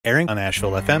Airing on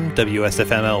Asheville FM,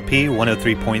 WSFM-LP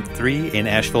 103.3 in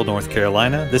Asheville, North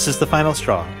Carolina, this is The Final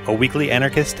Straw, a weekly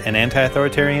anarchist and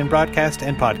anti-authoritarian broadcast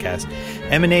and podcast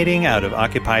emanating out of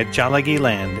occupied Tsalagi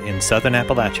land in southern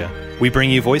Appalachia. We bring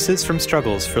you voices from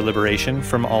struggles for liberation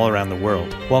from all around the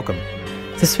world. Welcome.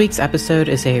 This week's episode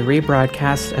is a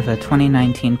rebroadcast of a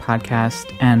 2019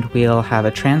 podcast, and we'll have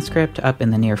a transcript up in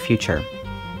the near future.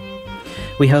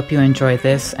 We hope you enjoy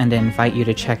this and invite you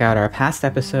to check out our past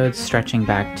episodes stretching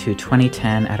back to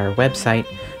 2010 at our website,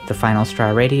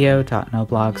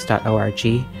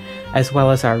 thefinalstrawradio.noblogs.org, as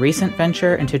well as our recent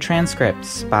venture into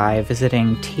transcripts by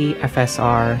visiting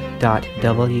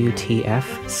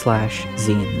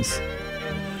tfsr.wtf/zines.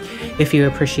 If you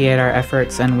appreciate our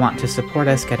efforts and want to support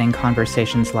us getting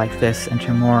conversations like this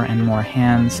into more and more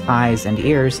hands, eyes, and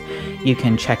ears, you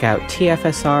can check out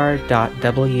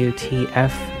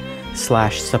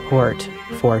tfsr.wtf/support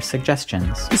for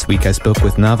suggestions. This week I spoke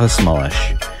with Nora Samaran,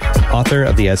 author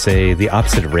of the essay The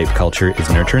Opposite of Rape Culture is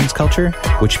Nurturance Culture,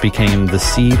 which became the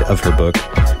seed of her book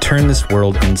Turn This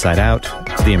World Inside Out,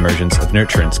 The Emergence of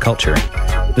Nurturance Culture.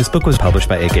 This book was published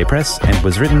by AK Press and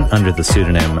was written under the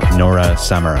pseudonym Nora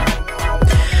Samaran.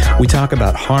 We talk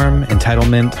about harm,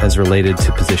 entitlement as related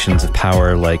to positions of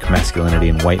power like masculinity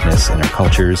and whiteness in our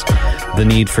cultures, the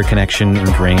need for connection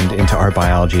ingrained into our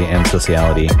biology and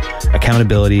sociality,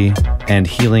 accountability, and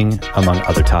healing, among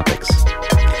other topics.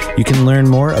 You can learn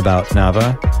more about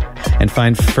Nava and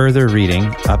find further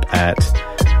reading up at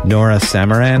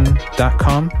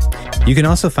norasamaran.com. You can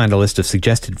also find a list of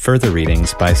suggested further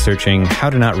readings by searching How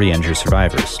to Not Re-Injure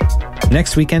Survivors.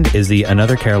 Next weekend is the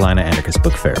Another Carolina Anarchist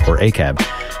Book Fair, or ACAB,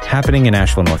 happening in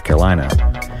Asheville, North Carolina.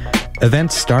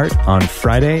 Events start on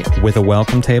Friday with a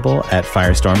welcome table at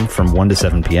Firestorm from 1 to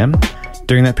 7 p.m.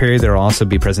 During that period, there will also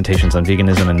be presentations on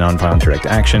veganism and nonviolent direct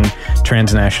action,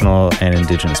 transnational and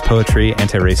indigenous poetry,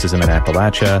 anti-racism in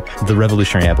Appalachia, the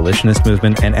revolutionary abolitionist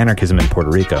movement, and anarchism in Puerto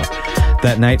Rico.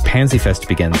 That night, Pansy Fest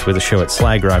begins with a show at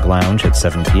Sly Grog Lounge at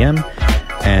 7 p.m.,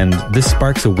 and this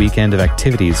sparks a weekend of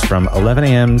activities from 11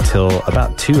 a.m. till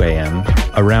about 2 a.m.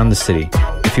 around the city.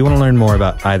 If you want to learn more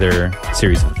about either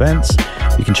series of events,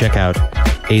 you can check out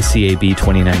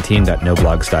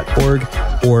acab2019.noblogs.org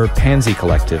or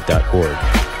pansycollective.org.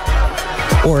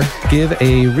 Or give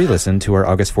a re-listen to our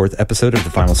August 4th episode of The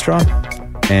Final Straw.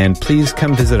 And please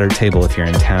come visit our table if you're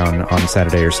in town on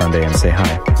Saturday or Sunday and say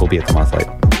hi. We'll be at the Mothlight.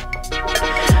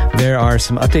 There are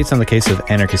some updates on the case of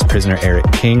anarchist prisoner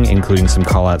Eric King, including some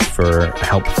callouts for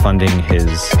help funding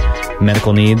his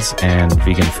medical needs and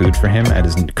vegan food for him at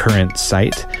his current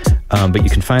site. But you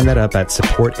can find that up at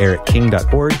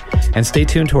supportericking.org. And stay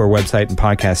tuned to our website and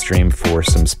podcast stream for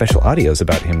some special audios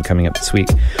about him coming up this week.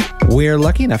 We're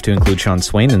lucky enough to include Sean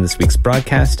Swain in this week's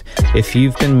broadcast. If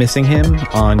you've been missing him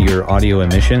on your audio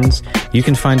emissions, you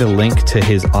can find a link to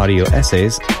his audio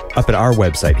essays up at our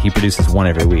website. He produces one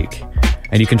every week.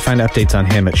 And you can find updates on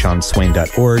him at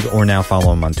seanswain.org or now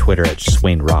follow him on Twitter at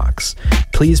SwainRocks.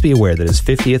 Please be aware that his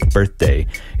 50th birthday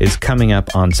is coming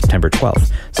up on September 12th,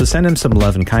 so send him some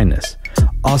love and kindness.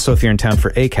 Also, if you're in town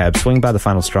for ACAB, swing by the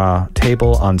Final Straw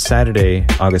table on Saturday,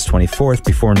 August 24th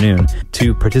before noon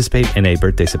to participate in a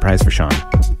birthday surprise for Sean.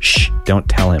 Shh, don't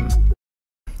tell him.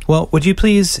 Well, would you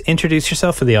please introduce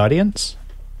yourself for the audience?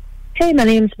 Hey, my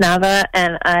name's Nava,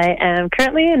 and I am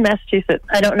currently in Massachusetts.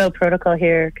 I don't know protocol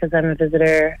here because I'm a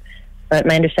visitor, but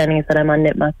my understanding is that I'm on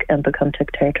Nipmuc and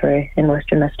Pocumtuck territory in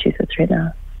western Massachusetts right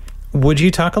now. Would you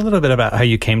talk a little bit about how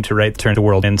you came to write Turn the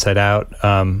World Inside Out,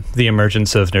 the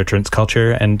emergence of nurturance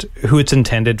culture, and who it's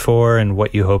intended for and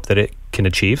what you hope that it can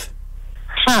achieve?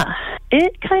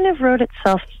 It kind of wrote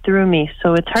itself through me,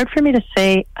 so it's hard for me to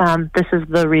say this is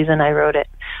the reason I wrote it.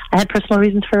 I had personal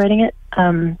reasons for writing it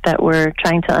that were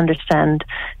trying to understand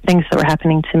things that were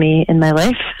happening to me in my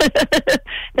life that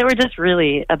were just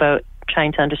really about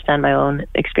trying to understand my own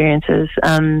experiences.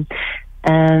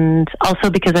 And also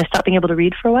because I stopped being able to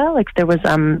read for a while. Like there was,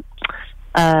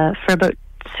 for about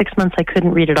 6 months, I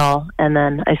couldn't read at all. And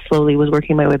then I slowly was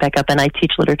working my way back up, and I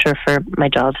teach literature for my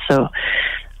job. So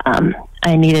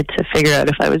I needed to figure out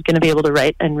if I was going to be able to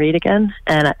write and read again.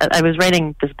 And I was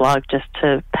writing this blog just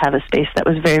to have a space that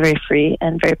was very, very free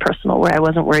and very personal, where I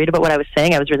wasn't worried about what I was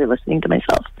saying. I was really listening to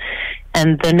myself.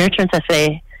 And the nurturance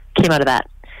essay came out of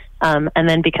that. And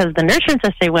then because the nurturance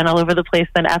essay went all over the place,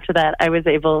 then after that, I was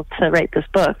able to write this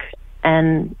book.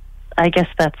 And I guess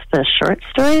that's the short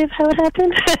story of how it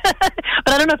happened. But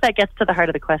I don't know if that gets to the heart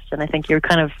of the question. I think you're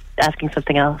kind of asking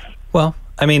something else. Well,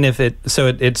 I mean,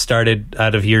 it started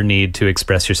out of your need to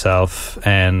express yourself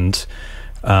and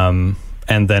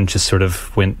and then just sort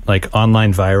of went like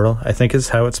online viral, I think is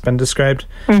how it's been described.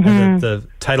 Mm-hmm. And the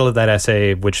title of that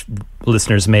essay, which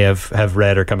listeners may have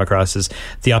read or come across, is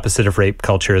The Opposite of Rape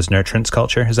Culture is Nurturance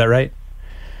Culture. Is that right?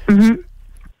 Mm-hmm.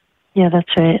 Yeah, that's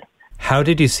right. How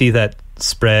did you see that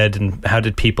spread, and how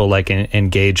did people like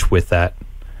engage with that?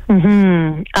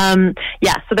 Mm-hmm.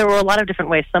 Yeah, so there were a lot of different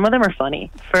ways. Some of them are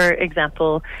funny. For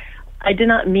example, I did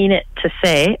not mean it to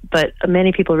say, but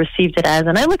many people received it as,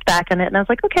 and I looked back on it and I was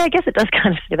like, okay, I guess it does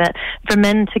kind of say that, for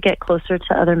men to get closer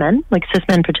to other men, like cis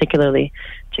men particularly,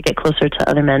 to get closer to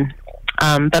other men.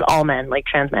 But all men, like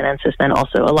trans men and cis men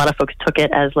also. A lot of folks took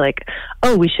it as like,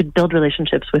 oh, we should build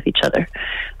relationships with each other.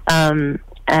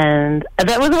 And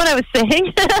that was what I was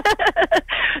saying.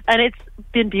 And it's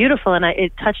been beautiful. And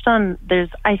it touched on,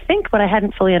 I think what I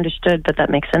hadn't fully understood, but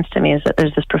that makes sense to me, is that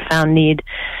there's this profound need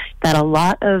that a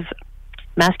lot of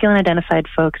masculine identified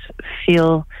folks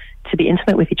feel to be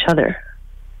intimate with each other.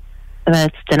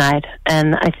 That's denied.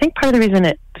 And I think part of the reason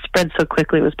it spread so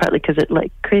quickly was partly because it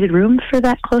like created room for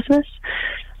that closeness.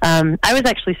 I was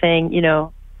actually saying,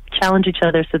 challenge each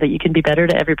other so that you can be better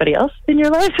to everybody else in your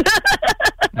life.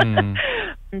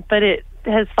 But it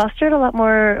has fostered a lot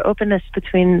more openness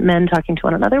between men talking to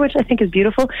one another, which I think is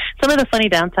beautiful. Some of the funny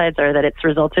downsides are that it's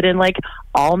resulted in like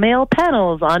all male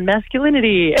panels on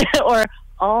masculinity or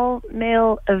all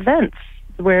male events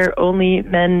where only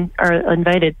men are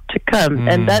invited to come.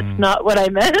 And that's not what I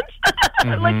meant.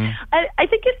 Like, I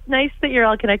think it's nice that you're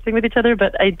all connecting with each other,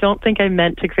 but I don't think I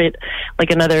meant to create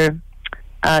like another,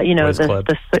 Boys club.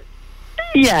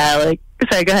 Yeah, like,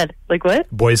 sorry, go ahead. Like what?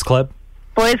 Boys club?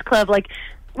 Boys club. Like,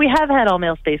 we have had all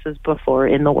male spaces before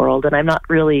in the world, and I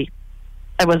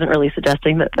wasn't really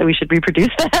suggesting that we should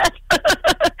reproduce that.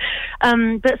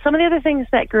 But some of the other things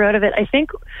that grew out of it, I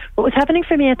think what was happening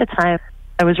for me at the time,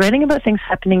 I was writing about things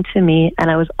happening to me, and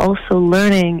I was also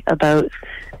learning about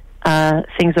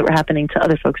things that were happening to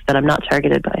other folks that I'm not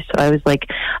targeted by. So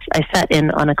I sat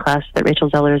in on a class that Rachel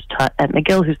Zellers taught at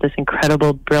McGill, who's this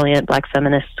incredible, brilliant Black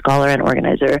feminist scholar and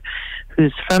organizer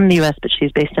who's from the U.S., but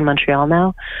she's based in Montreal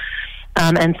now.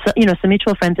 And so, some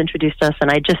mutual friends introduced us,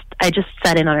 and I just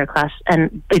sat in on her class,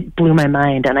 and it blew my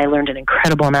mind, and I learned an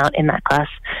incredible amount in that class.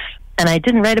 And I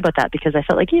didn't write about that because I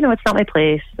felt like, it's not my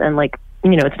place, and like,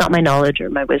 it's not my knowledge or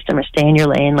my wisdom, or stay in your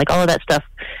lane, like all of that stuff,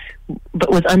 but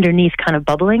was underneath kind of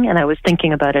bubbling. And I was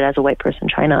thinking about it as a white person,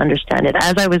 trying to understand it.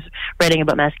 As I was writing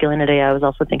about masculinity, I was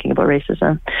also thinking about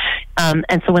racism.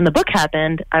 And so when the book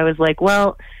happened, I was like,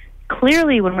 well,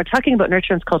 clearly when we're talking about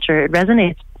nurturance culture, it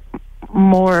resonates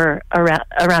more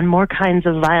around more kinds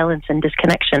of violence and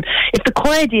disconnection. If the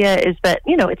core idea is that,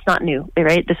 it's not new,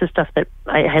 right? This is stuff that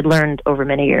I had learned over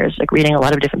many years, like reading a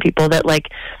lot of different people, that like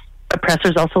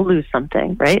oppressors also lose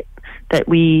something, right? That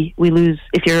we lose,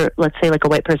 if you're, let's say, like a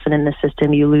white person in the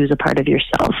system, you lose a part of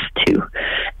yourself too.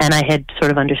 And I had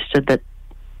sort of understood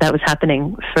that was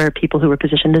happening for people who were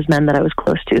positioned as men that I was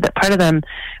close to, that part of them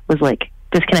was like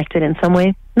disconnected in some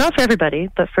way. Not for everybody,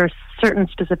 but for certain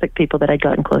specific people that I'd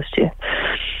gotten close to.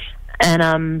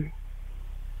 And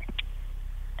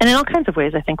in all kinds of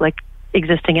ways, I think like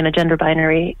existing in a gender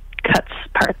binary cuts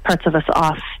parts of us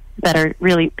off that are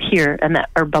really here and that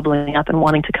are bubbling up and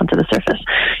wanting to come to the surface.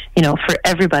 For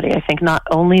everybody, I think, not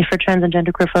only for trans and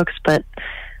genderqueer folks, but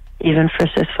even for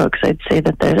cis folks, I'd say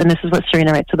that and this is what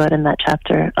Serena writes about in that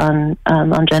chapter on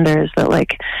gender, is that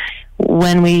like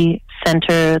when we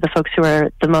center the folks who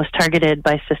are the most targeted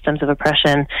by systems of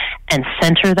oppression and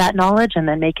center that knowledge and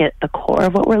then make it the core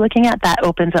of what we're looking at, that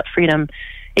opens up freedom.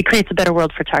 It creates a better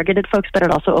world for targeted folks, but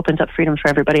it also opens up freedom for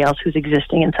everybody else who's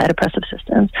existing inside oppressive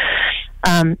systems.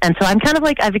 And so I'm kind of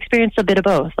like, I've experienced a bit of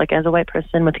both. Like as a white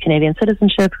person with Canadian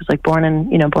citizenship who's like born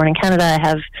in Canada, I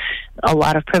have a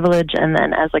lot of privilege. And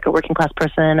then as like a working class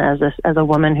person, as a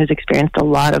woman who's experienced a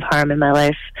lot of harm in my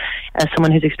life, as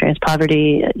someone who's experienced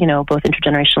poverty, both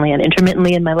intergenerationally and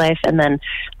intermittently in my life. And then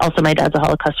also my dad's a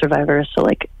Holocaust survivor. So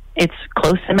like, it's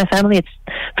close in my family. It's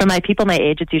for my people my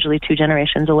age, it's usually 2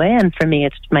 generations away, and for me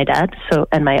it's my dad,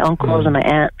 and my uncles and my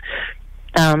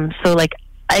aunt. So like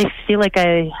I feel like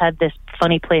I had this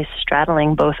funny place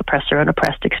straddling both oppressor and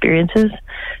oppressed experiences,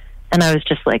 and I was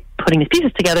just like putting these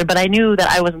pieces together, but I knew that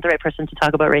I wasn't the right person to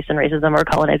talk about race and racism or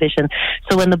colonization.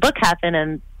 So when the book happened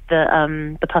and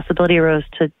the possibility arose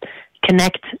to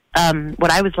connect what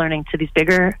I was learning to these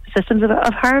bigger systems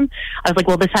of harm, I was like,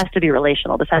 well, this has to be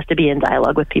relational. This has to be in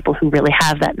dialogue with people who really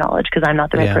have that knowledge, because I'm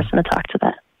not the right person to talk to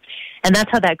that. And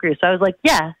that's how that grew. So I was like,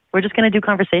 yeah, we're just going to do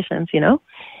conversations,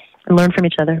 and learn from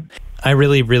each other. I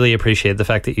really, really appreciate the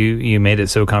fact that you made it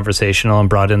so conversational and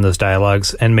brought in those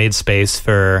dialogues and made space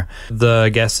for the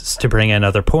guests to bring in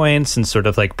other points and sort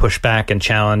of like push back and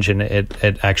challenge. And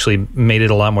it actually made it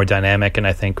a lot more dynamic. And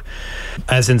I think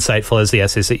as insightful as the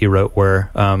essays that you wrote were,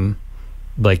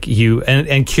 like you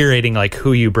and curating like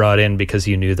who you brought in because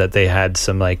you knew that they had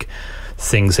some like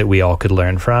things that we all could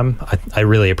learn from. I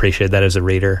really appreciate that as a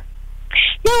reader.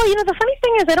 No, the funny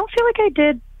thing is I don't feel like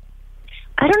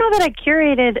I don't know that I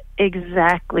curated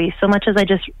exactly so much as I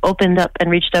just opened up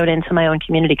and reached out into my own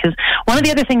community. Because one of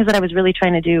the other things that I was really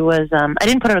trying to do was I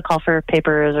didn't put out a call for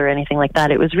papers or anything like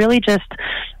that. It was really just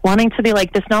wanting to be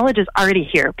like, this knowledge is already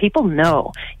here. People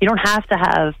know. You don't have to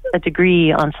have a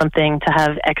degree on something to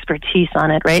have expertise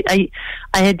on it, right? I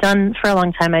had done for a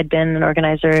long time, I'd been an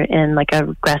organizer in like a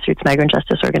grassroots migrant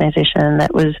justice organization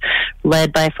that was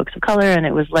led by folks of color, and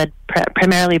it was led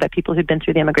primarily by people who'd been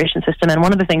through the immigration system. And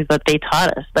one of the things that they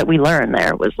taught us that we learned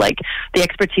there was like the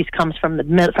expertise comes from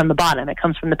the bottom. It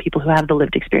comes from the people who have the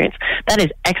lived experience. That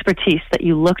is expertise that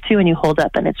you look to and you hold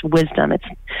up, and it's wisdom.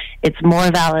 It's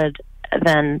more valid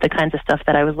than the kinds of stuff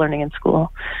that I was learning in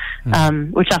school,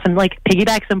 which often like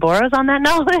piggybacks and borrows on that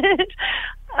knowledge.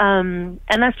 And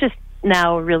that's just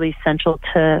now really central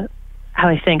to how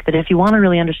I think that if you want to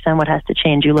really understand what has to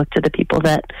change, you look to the people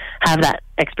that have that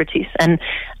expertise. And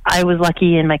I was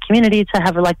lucky in my community to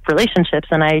have like relationships,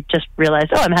 and I just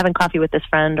realized, oh, I'm having coffee with this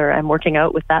friend, or I'm working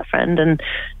out with that friend, and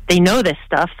they know this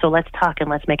stuff, so let's talk and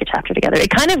let's make a chapter together. It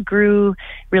kind of grew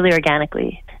really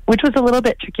organically, which was a little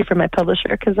bit tricky for my publisher,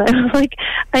 because I was like,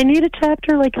 I need a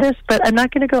chapter like this, but I'm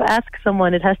not going to go ask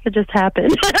someone. It has to just happen.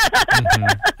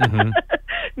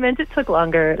 Meant it took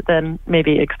longer than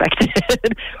maybe expected.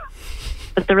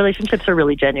 But the relationships are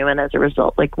really genuine as a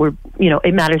result. Like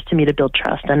it matters to me to build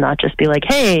trust and not just be like,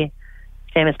 hey,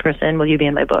 famous person, will you be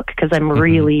in my book? Because I'm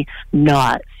really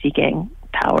not seeking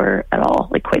power at all,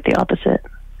 like quite the opposite.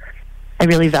 I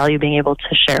really value being able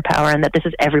to share power, and that this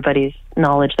is everybody's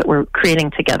knowledge that we're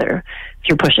creating together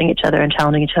through pushing each other and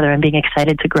challenging each other and being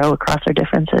excited to grow across our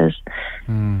differences.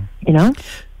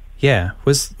 Yeah.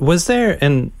 Was there,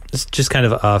 and it's just kind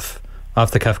of off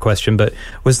the cuff question, but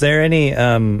was there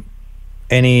anything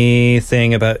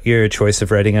about your choice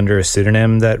of writing under a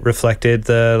pseudonym that reflected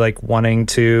the like wanting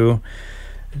to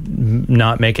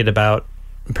not make it about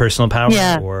personal power?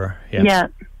 Yeah, for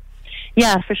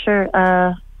sure.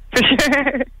 For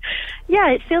sure. Yeah,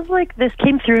 it feels like this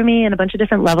came through me in a bunch of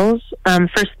different levels.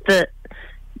 First, the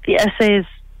essays,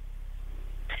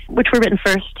 which were written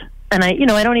first, and I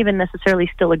don't even necessarily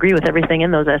still agree with everything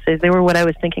in those essays. They were what I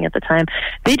was thinking at the time.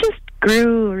 They just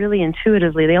grew really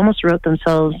intuitively. They almost wrote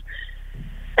themselves.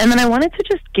 And then I wanted to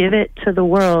just give it to the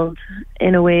world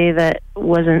in a way that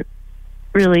wasn't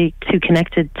really too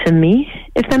connected to me,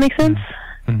 if that makes sense.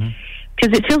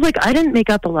 Because it feels like I didn't make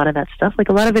up a lot of that stuff. Like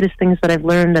a lot of it is things that I've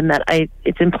learned, and that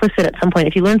it's implicit at some point.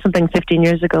 If you learn something 15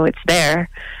 years ago, it's there,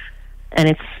 and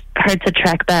it's hard to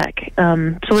track back.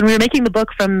 So when we were making the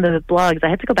book from the blogs, I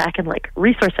had to go back and like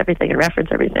resource everything and reference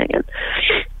everything. And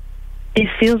it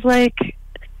feels like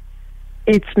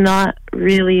it's not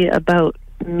really about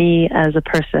me as a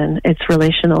person. It's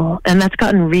relational, and that's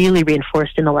gotten really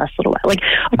reinforced in the last little while. Like,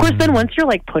 of course, then once you're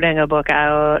like putting a book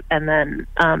out and then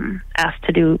asked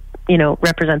to do,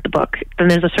 represent the book, then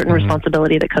there's a certain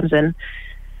responsibility that comes in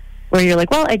where you're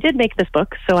like, well, I did make this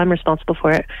book, so I'm responsible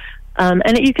for it.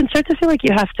 And you can start to feel like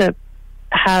you have to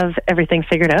have everything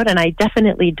figured out, and I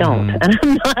definitely don't. And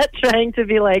I'm not trying to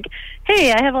be like,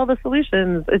 hey, I have all the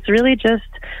solutions. It's really just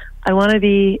I want to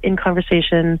be in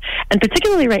conversation, and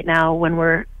particularly right now when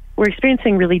we're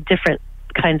experiencing really different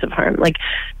kinds of harm. Like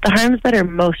the harms that are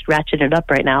most ratcheted up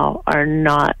right now are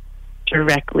not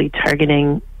directly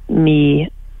targeting me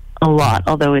a lot,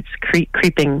 although it's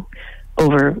creeping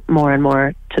over more and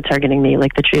more to targeting me,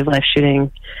 like the Tree of Life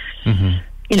shooting.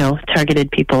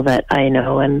 Targeted people that I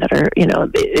know and that are,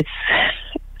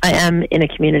 I am in a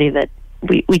community that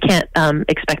we can't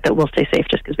expect that we'll stay safe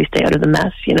just because we stay out of the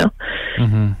mess, and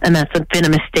that's been a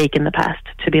mistake in the past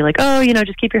to be like, oh,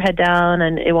 just keep your head down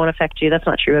and it won't affect you. That's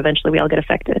not true. Eventually we all get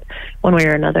affected one way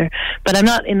or another, but I'm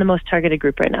not in the most targeted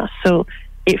group right now. So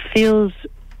it feels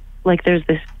like there's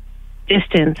this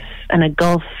distance and a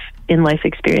gulf in life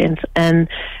experience, and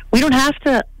we don't have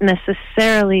to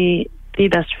necessarily be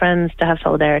best friends to have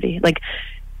solidarity. Like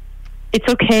it's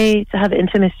okay to have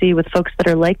intimacy with folks that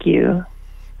are like you,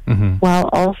 while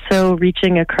also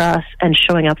reaching across and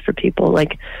showing up for people.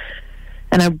 Like,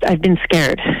 and I've been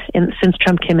scared, and since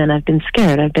Trump came in, I've been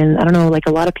scared. I don't know, like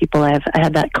a lot of people, I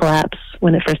had that collapse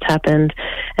when it first happened,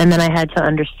 and then I had to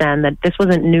understand that this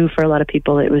wasn't new for a lot of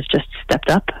people. It was just stepped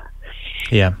up.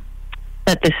 Yeah.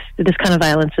 that this kind of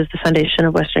violence is the foundation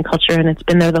of Western culture, and it's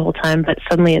been there the whole time, but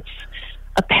suddenly it's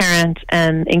apparent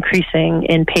and increasing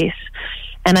in pace.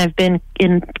 And I've been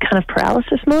in kind of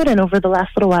paralysis mode, and over the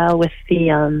last little while with the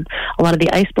a lot of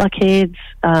the ICE blockades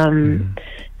and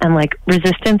like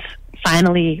resistance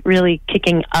finally really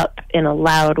kicking up in a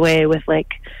loud way with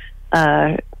like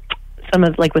some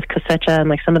of like with Cosecha and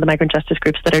like some of the migrant justice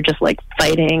groups that are just like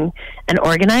fighting and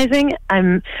organizing,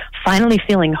 I'm finally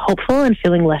feeling hopeful and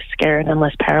feeling less scared and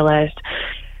less paralyzed.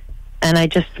 And I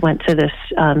just went to this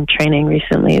training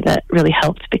recently that really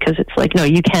helped, because it's like, no,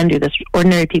 you can do this.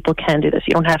 Ordinary people can do this.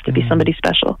 You don't have to be somebody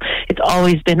special. It's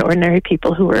always been ordinary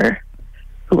people who were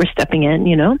stepping in,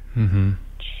 you know? Mm-hmm.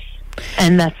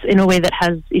 And that's in a way that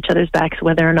has each other's backs,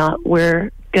 whether or not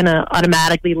we're going to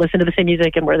automatically listen to the same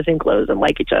music and wear the same clothes and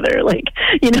like each other. Like,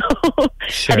 you know,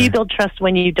 Sure. How do you build trust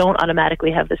when you don't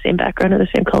automatically have the same background or the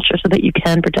same culture so that you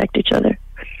can protect each other?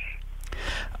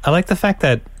 I like the fact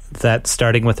that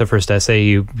starting with the first essay,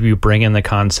 you bring in the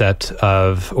concept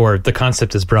of, or the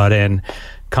concept is brought in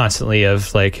constantly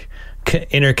of like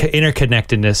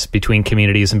interconnectedness between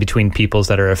communities and between peoples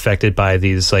that are affected by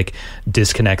these like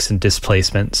disconnects and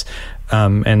displacements.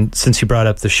 And since you brought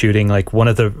up the shooting, like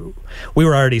we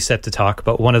were already set to talk,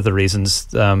 but one of the reasons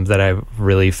that I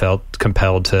really felt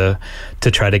compelled to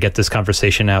try to get this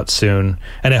conversation out soon,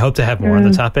 and I hope to have more on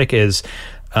the topic, is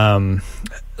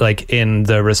like in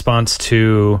the response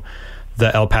to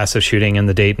the El Paso shooting and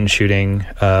the Dayton shooting,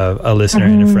 a listener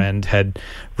and a friend had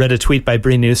read a tweet by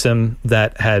Bree Newsom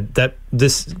that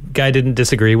this guy didn't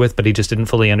disagree with, but he just didn't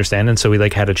fully understand. And so we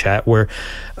like had a chat where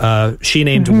she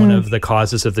named one of the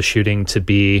causes of the shooting to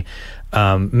be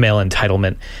male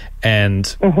entitlement. And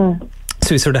so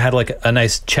we sort of had like a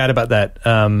nice chat about that.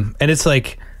 And it's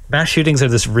like, mass shootings are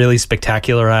this really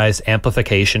spectacularized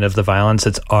amplification of the violence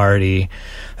that's already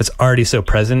so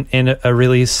present in a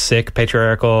really sick,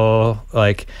 patriarchal,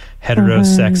 like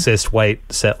heterosexist, white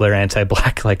settler,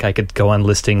 anti-black, like I could go on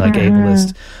listing like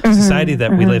ableist society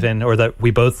that we live in, or that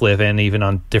we both live in, even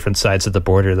on different sides of the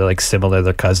border. They're like similar,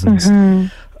 they're cousins.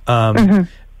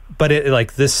 But it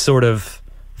like this sort of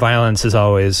violence is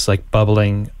always like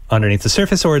bubbling underneath the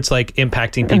surface, or it's like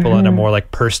impacting people on a more like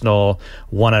personal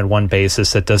one-on-one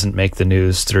basis that doesn't make the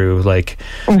news through like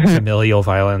familial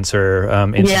violence or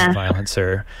intimate violence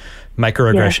or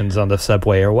microaggressions on the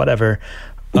subway or whatever.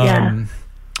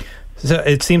 So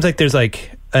it seems like there's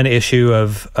like an issue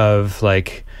of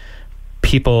like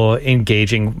people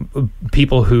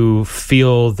who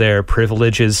feel their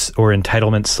privileges or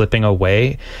entitlement slipping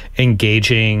away,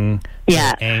 engaging in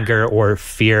anger or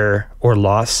fear or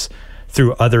loss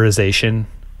through otherization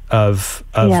of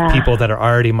people that are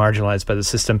already marginalized by the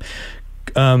system.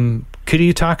 Could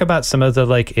you talk about some of the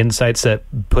like insights that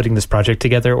putting this project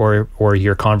together or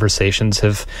your conversations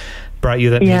have brought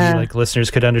you that maybe like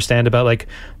listeners could understand about like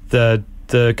the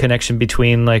connection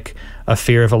between like a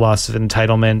fear of a loss of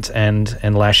entitlement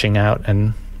and lashing out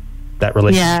and that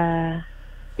relationship?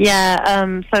 So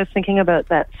I was thinking about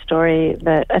that story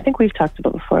that I think we've talked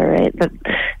about before, right?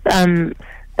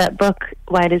 That book,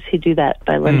 Why Does He Do That,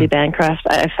 by Lindy Bancroft,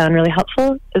 I found really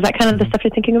helpful. Is that kind of the stuff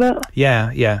you're thinking about? Yeah.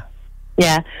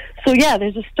 So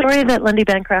there's a story that Lindy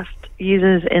Bancroft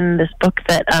uses in this book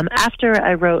that after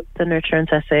I wrote the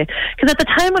Nurturance essay, because at the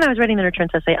time when I was writing the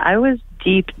Nurturance essay, I was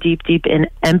deep in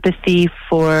empathy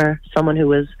for someone who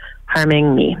was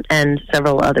harming me and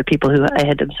several other people who I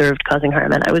had observed causing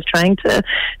harm. And I was trying to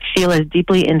feel as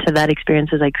deeply into that experience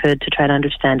as I could to try to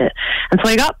understand it. And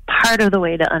so I got part of the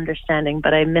way to understanding,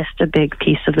 but I missed a big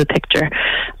piece of the picture.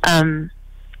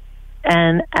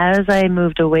 And as I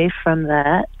moved away from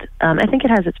that, I think it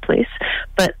has its place,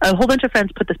 but a whole bunch of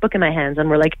friends put this book in my hands and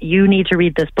were like, you need to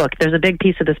read this book. There's a big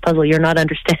piece of this puzzle you're not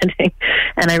understanding.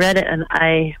 And I read it, and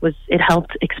it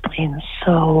helped explain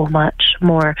so much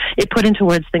more. It put into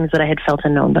words things that I had felt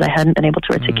and known, but I hadn't been able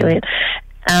to articulate.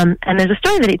 And there's a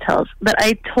story that he tells that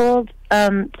I told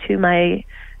to my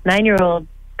 9-year-old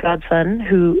godson,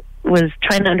 who was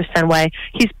trying to understand why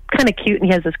he's kind of cute and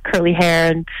he has this curly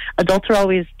hair and adults are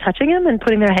always touching him and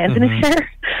putting their hands in his hair,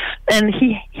 and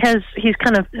he's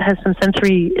kind of has some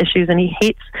sensory issues, and he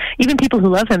hates even people who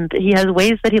love him. He has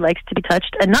ways that he likes to be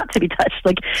touched and not to be touched.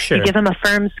 Like you give him a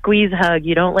firm squeeze hug,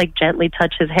 you don't like gently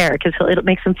touch his hair because it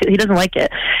makes him feel he doesn't like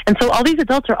it. And so all these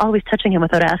adults are always touching him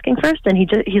without asking first, and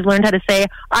he's learned how to say,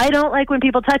 I don't like when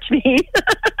people touch me.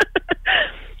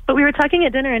 But we were talking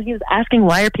at dinner, and he was asking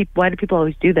why do people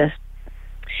always do this?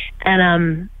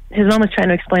 And his mom was trying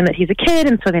to explain that he's a kid,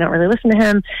 and so they don't really listen to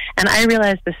him. And I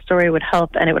realized this story would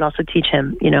help, and it would also teach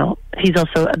him, he's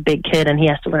also a big kid, and he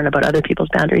has to learn about other people's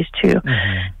boundaries too.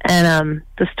 And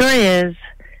the story is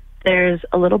there's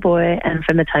a little boy, and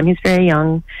from the time he's very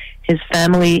young, his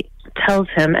family tells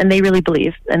him, and they really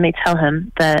believe, and they tell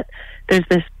him that there's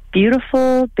this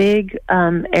beautiful big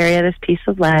area, this piece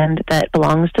of land that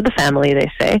belongs to the family,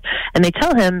 they say. And they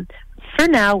tell him, for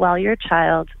now, while you're a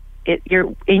child,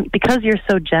 because you're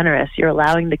so generous, you're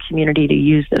allowing the community to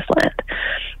use this land.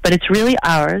 But it's really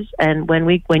ours, and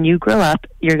when you grow up,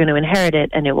 you're going to inherit it,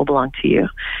 and it will belong to you.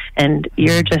 And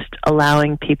you're just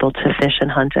allowing people to fish and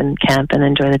hunt and camp and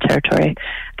enjoy the territory,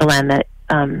 the land that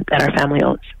our family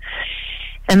owns.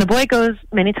 And the boy goes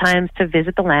many times to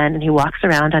visit the land, and he walks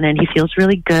around on it, and he feels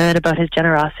really good about his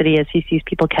generosity as he sees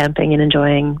people camping and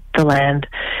enjoying the land.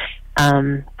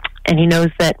 And he knows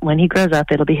that when he grows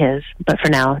up, it'll be his. But for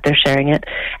now, they're sharing it.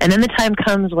 And then the time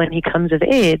comes when he comes of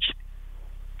age,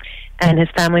 and his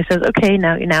family says, okay,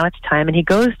 now it's time. And he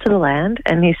goes to the land,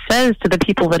 and he says to the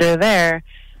people that are there,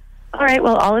 all right,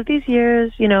 well, all of these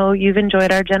years, you've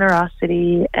enjoyed our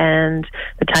generosity, and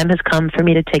the time has come for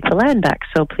me to take the land back.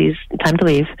 So please, time to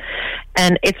leave.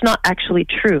 And it's not actually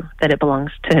true that it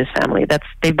belongs to his family.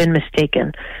 They've been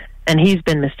mistaken, and he's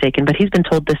been mistaken, but he's been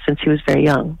told this since he was very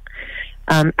young.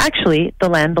 Actually, the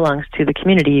land belongs to the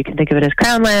community. You can think of it as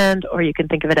crown land, or you can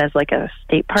think of it as like a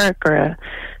state park or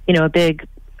a big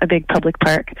public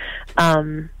park.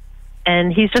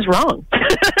 And he's just wrong.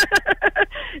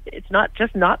 It's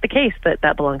not the case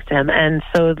that belongs to him. And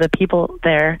so the people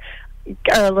there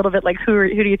are a little bit like, who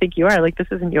do you think you are? Like, this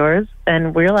isn't yours,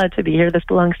 and we're allowed to be here. This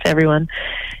belongs to everyone.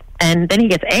 And then he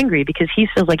gets angry because he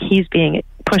feels like he's being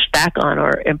pushed back on,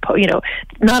 or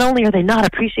not only are they not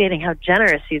appreciating how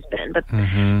generous he's been, but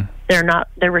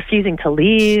they're refusing to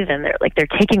leave, and they're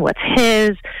taking what's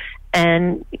his.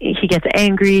 And he gets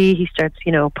angry. He starts,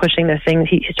 pushing their things.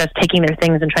 He starts taking their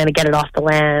things and trying to get it off the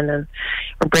land, or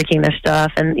breaking their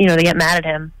stuff. And, they get mad at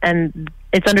him. And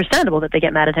it's understandable that they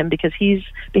get mad at him because he's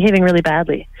behaving really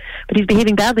badly. But he's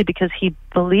behaving badly because he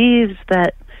believes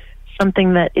that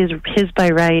something that is his by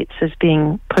rights is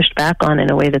being pushed back on in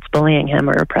a way that's bullying him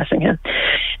or oppressing him.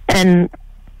 And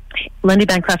Lindy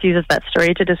Bancroft uses that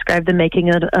story to describe the making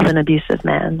of an abusive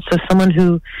man. So someone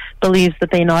who believes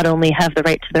that they not only have the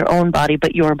right to their own body,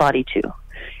 but your body too.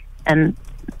 And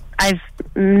I've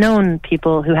known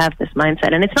people who have this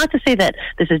mindset. And it's not to say that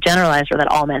this is generalized or that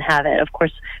all men have it. Of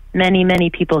course, many, many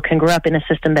people can grow up in a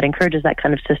system that encourages that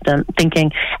kind of system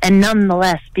thinking, and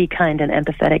nonetheless be kind and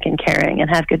empathetic and caring and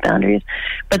have good boundaries.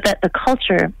 But that the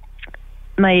culture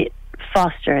might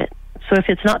foster it. So if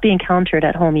it's not being countered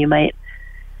at home, you might,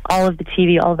 all of the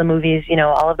TV, all of the movies,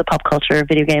 all of the pop culture,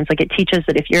 video games, like, it teaches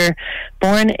that if you're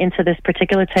born into this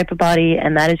particular type of body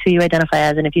and that is who you identify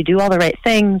as, and if you do all the right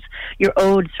things, you're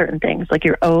owed certain things. Like,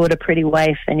 you're owed a pretty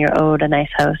wife, and you're owed a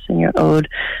nice house, and you're owed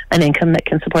an income that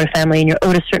can support a family, and you're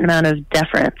owed a certain amount of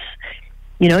deference.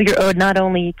 You're owed not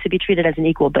only to be treated as an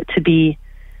equal, but to be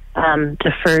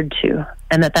deferred to,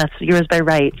 and that's yours by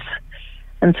rights.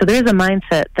 And so there's a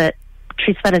mindset that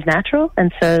treats that as natural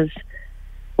and says,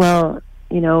 well,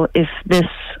 if this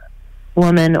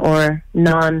woman or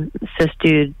non-cis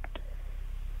dude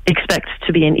expects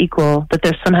to be an equal, that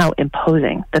they're somehow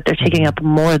imposing, that they're taking up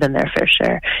more than their fair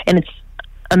share. And it's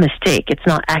a mistake. It's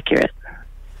not accurate.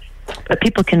 But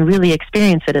people can really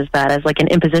experience it as that, as like an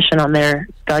imposition on their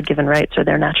God-given rights or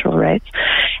their natural rights.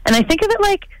 And I think of it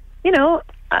like,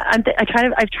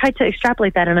 I've tried to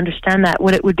extrapolate that and understand that,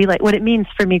 what it would be like, what it means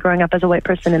for me growing up as a white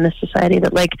person in this society,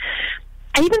 that like,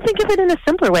 I even think of it in a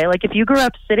simpler way. Like, if you grew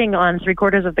up sitting on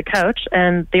 3/4 of the couch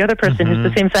and the other person who's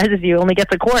the same size as you only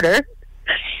gets a quarter,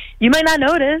 you might not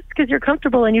notice because you're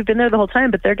comfortable and you've been there the whole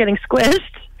time, but they're getting squished.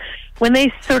 When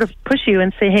they sort of push you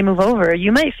and say, hey, move over,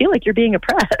 you might feel like you're being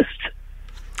oppressed.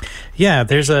 Yeah,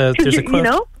 there's a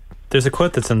quote. There's a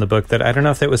quote that's in the book that I don't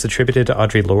know if that was attributed to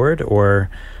Audre Lorde or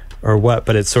what,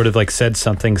 but it sort of like said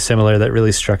something similar that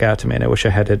really struck out to me, and I wish I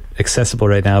had it accessible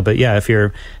right now. But yeah, if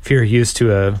you're used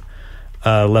to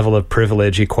a level of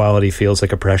privilege, equality feels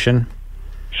like oppression.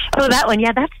 Oh, that one.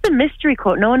 Yeah, that's the mystery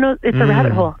quote. No one knows. It's a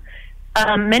rabbit hole.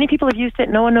 Many people have used it.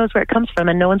 No one knows where it comes from,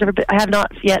 and no one's ever I have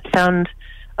not yet found,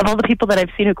 of all the people that I've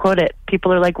seen who quote it,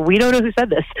 people are like, we don't know who said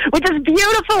this, which is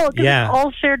beautiful because it's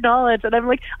all shared knowledge. And I'm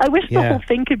like, I wish the whole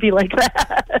thing could be like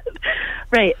that.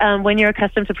 Right. When you're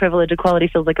accustomed to privilege, equality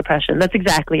feels like oppression. That's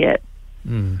exactly it.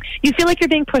 You feel like you're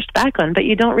being pushed back on, but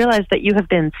you don't realize that you have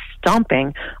been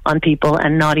stomping on people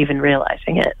and not even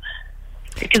realizing it.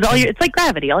 Because it's like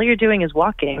gravity. All you're doing is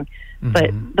walking, but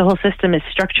the whole system is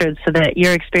structured so that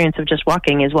your experience of just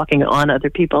walking is walking on other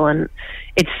people, and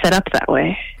it's set up that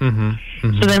way.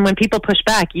 So then when people push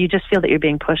back, you just feel that you're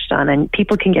being pushed on, and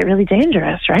people can get really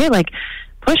dangerous, right? Like,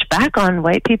 push back on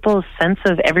white people's sense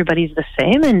of everybody's the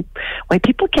same, and white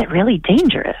people get really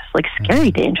dangerous, like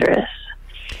scary dangerous.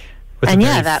 With and a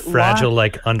very that fragile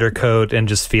like undercoat, and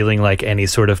just feeling like any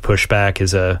sort of pushback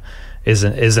is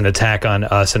an attack on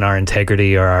us and our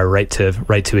integrity or our right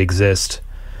to exist.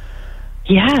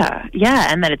 Yeah,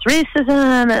 and that it's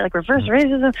racism, like reverse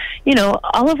racism,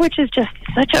 all of which is just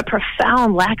such a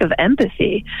profound lack of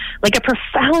empathy, like a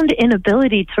profound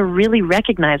inability to really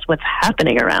recognize what's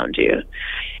happening around you.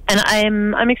 And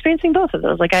I'm experiencing both of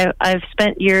those. Like I've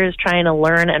spent years trying to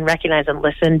learn and recognize and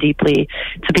listen deeply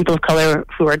to people of color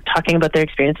who are talking about their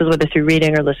experiences, whether through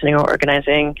reading or listening or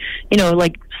organizing,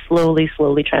 like slowly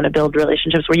trying to build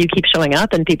relationships where you keep showing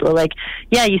up and people are like,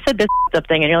 yeah, you said this up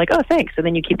thing, and you're like, oh, thanks. And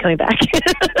then you keep coming back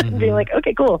and being like,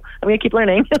 okay, cool. I'm going to keep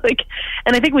learning.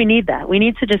 And I think we need that. We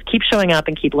need to just keep showing up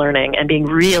and keep learning and being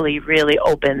really, really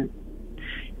open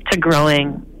to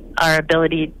growing our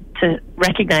ability to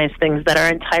recognize things that our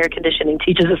entire conditioning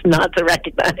teaches us not to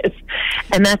recognize.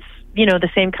 And that's, the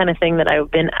same kind of thing that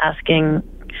I've been asking,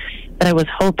 that I was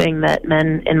hoping that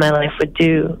men in my life would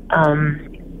do,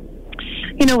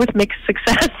 with mixed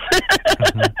success.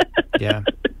 Yeah.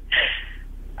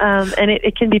 And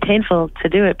it can be painful to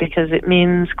do it because it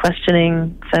means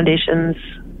questioning foundations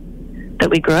that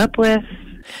we grew up with.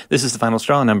 This is The Final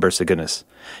Straw, and I'm Bursa Goodness.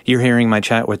 You're hearing my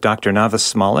chat with Dr. Nava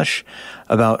Smallish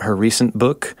about her recent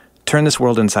book, Turn This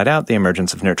World Inside Out, The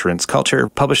Emergence of Nurturance Culture,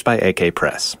 published by AK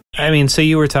Press. I mean, so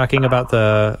you were talking about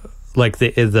the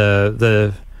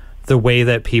way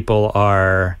that people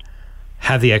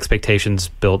have the expectations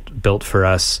built for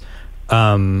us,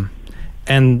 and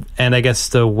I guess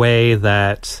the way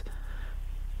that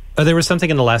there was something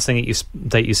in the last thing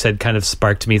that you said kind of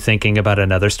sparked me thinking about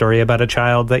another story about a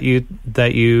child that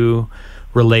you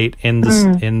relate in this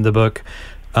in the book,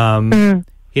 where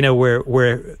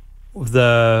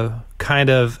the kind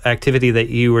of activity that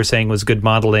you were saying was good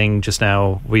modeling just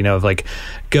now, of like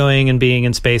going and being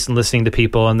in space and listening to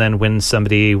people, and then when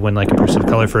like a person of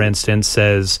color, for instance,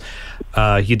 says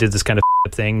you did this kind of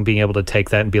thing, being able to take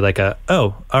that and be like, oh,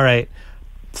 all right,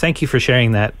 thank you for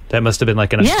sharing that. That must have been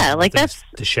like that's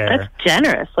to share. That's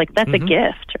generous. Like that's a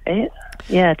gift, right?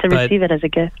 Yeah, to receive it as a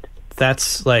gift.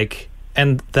 That's like,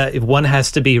 and that one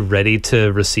has to be ready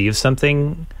to receive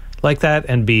something like that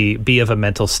and be of a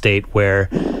mental state where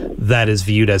that is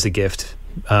viewed as a gift.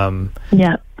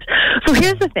 Yeah. So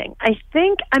here's the thing. I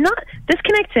think this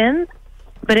connects in,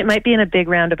 but it might be in a big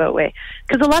roundabout way.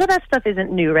 Because a lot of that stuff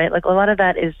isn't new, right? Like a lot of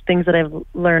that is things that I've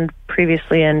learned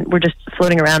previously and were just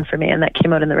floating around for me, and that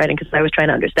came out in the writing because I was trying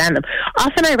to understand them.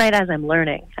 Often I write as I'm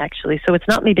learning, actually. So it's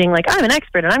not me being like, I'm an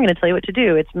expert and I'm going to tell you what to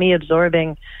do. It's me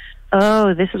absorbing,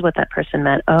 oh, this is what that person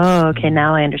meant. Oh, okay,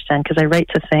 now I understand, because I write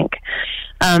to think.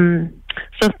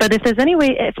 But if there's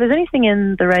anything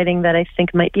in the writing that I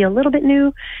think might be a little bit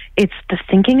new, it's the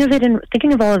thinking of it and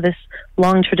thinking of all of this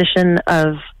long tradition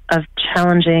of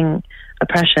challenging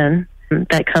oppression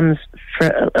that comes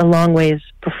for a long ways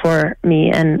before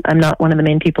me, and I'm not one of the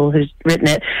main people who's written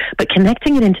it, but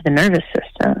connecting it into the nervous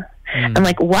system. And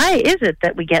like, why is it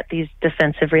that we get these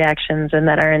defensive reactions and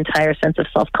that our entire sense of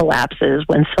self collapses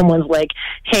when someone's like,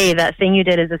 hey, that thing you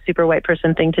did is a super white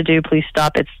person thing to do, please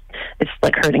stop, it's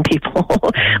like hurting people.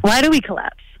 Why do we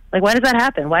collapse? Like, why does that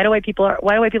happen? Why do white people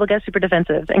get super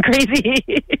defensive and crazy?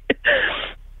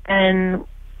 And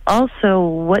also,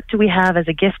 what do we have as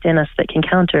a gift in us that can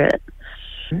counter it?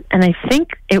 And I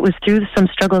think it was through some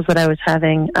struggles that I was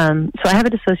having. So I have a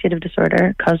dissociative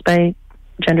disorder caused by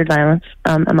gendered violence,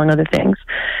 among other things.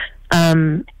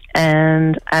 And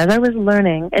as I was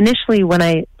learning, initially when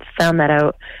I found that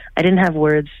out, I didn't have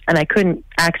words, and I couldn't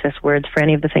access words for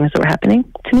any of the things that were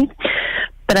happening to me.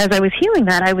 But as I was healing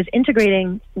that, I was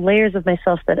integrating layers of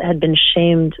myself that had been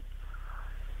shamed.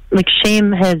 Like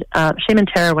shame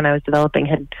and terror when I was developing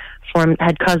had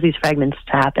caused these fragments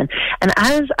to happen. And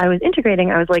as I was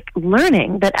integrating, I was like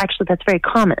learning that actually that's very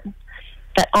common,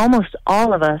 that almost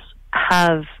all of us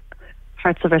have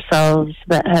parts of ourselves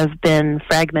that have been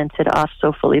fragmented off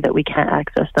so fully that we can't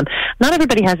access them. Not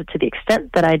everybody has it to the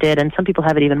extent that I did, and some people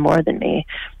have it even more than me.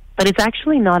 But it's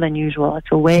actually not unusual. It's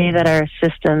a way that our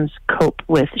systems cope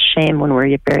with shame when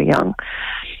we're very young.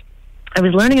 I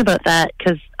was learning about that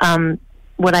because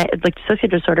dissociative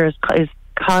disorder is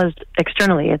caused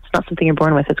externally. It's not something you're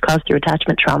born with. It's caused through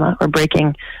attachment trauma or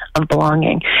breaking of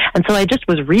belonging. And so I just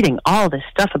was reading all this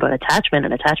stuff about attachment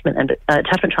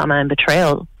trauma and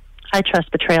betrayal, high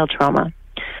trust betrayal trauma.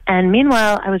 And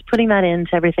meanwhile, I was putting that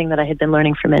into everything that I had been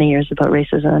learning for many years about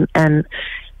racism, and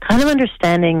kind of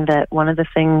understanding that one of the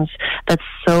things that's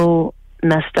so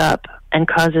messed up and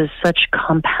causes such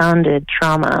compounded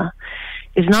trauma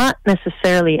is not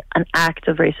necessarily an act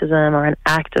of racism or an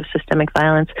act of systemic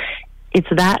violence. It's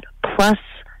that plus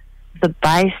the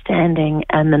bystanding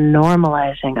and the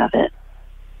normalizing of it.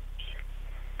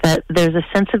 That there's a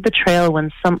sense of betrayal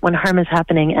when harm is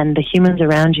happening and the humans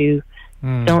around you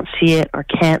don't see it or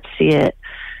can't see it.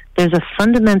 There's a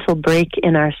fundamental break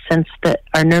in our sense that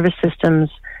our nervous systems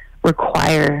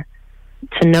require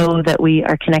to know that we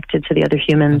are connected to the other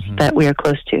humans that we are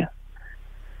close to.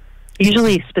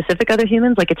 Usually specific other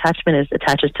humans, like attachment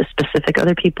attaches to specific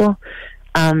other people.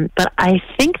 But I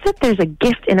think that there's a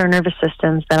gift in our nervous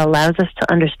systems that allows us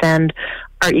to understand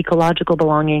our ecological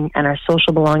belonging and our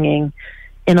social belonging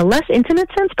in a less intimate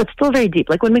sense, but still very deep.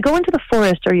 Like when we go into the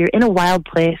forest or you're in a wild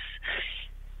place,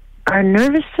 our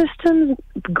nervous systems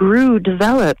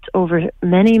developed over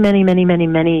many, many, many, many,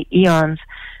 many eons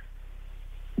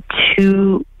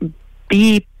to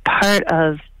be part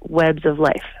of webs of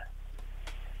life.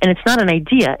 And it's not an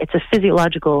idea, it's a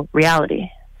physiological reality.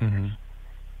 And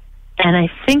I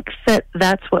think that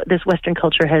that's what this Western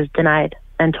culture has denied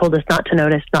and told us not to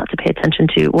notice, not to pay attention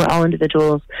to. We're all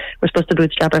individuals. We're supposed to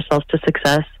bootstrap ourselves to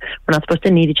success. We're not supposed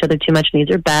to need each other too much. Needs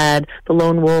are bad. The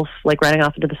lone wolf, like riding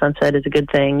off into the sunset, is a good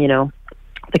thing, you know.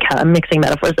 I'm mixing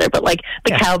metaphors there, but like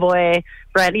the cowboy,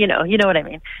 right? You know what I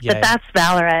mean. Yeah. That's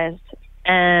valorized.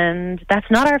 And that's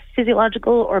not our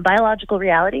physiological or biological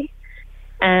reality.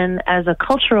 And as a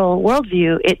cultural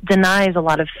worldview, it denies a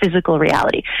lot of physical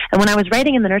reality. And when I was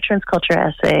writing in the Nurturance Culture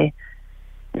essay,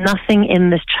 nothing in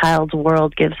this child's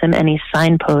world gives him any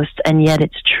signpost, and yet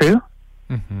it's true.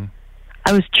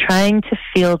 I was trying to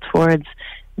feel towards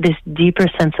this deeper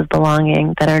sense of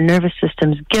belonging that our nervous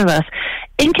systems give us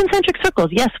in concentric circles.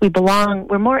 Yes, we belong.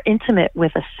 We're more intimate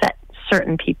with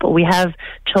certain people. We have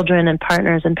children and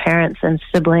partners and parents and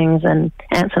siblings and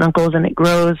aunts and uncles, and it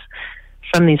grows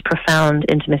from these profound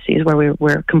intimacies where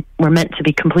we're meant to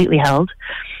be completely held.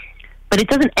 But it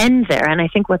doesn't end there. And I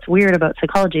think what's weird about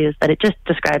psychology is that it just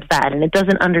describes that, and it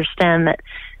doesn't understand that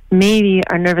maybe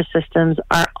our nervous systems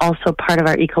are also part of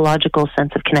our ecological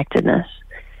sense of connectedness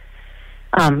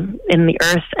in the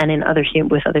earth and in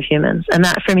with other humans. And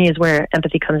that, for me, is where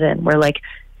empathy comes in. We're like,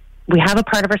 we have a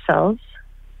part of ourselves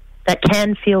that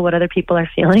can feel what other people are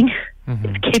feeling.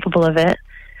 It's capable of it,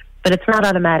 but it's not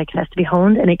automatic. It has to be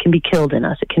honed, and it can be killed in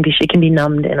us. It can be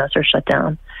numbed in us or shut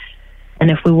down. And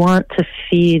if we want to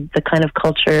feed the kind of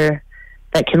culture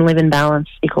that can live in balance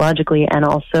ecologically and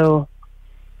also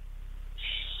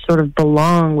sort of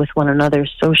belong with one another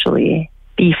socially,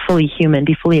 be fully human,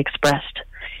 be fully expressed,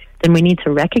 then we need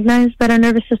to recognize that our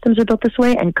nervous systems are built this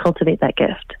way and cultivate that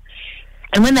gift.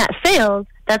 And when that fails,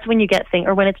 that's when you get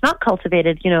or when it's not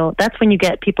cultivated, that's when you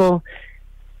get people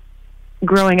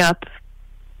growing up,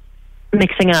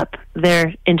 mixing up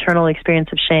their internal experience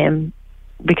of shame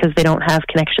because they don't have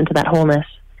connection to that wholeness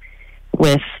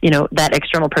with, that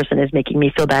external person is making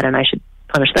me feel bad and I should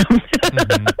punish them.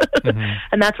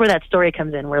 And that's where that story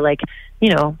comes in. We're like,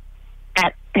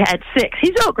 at 6,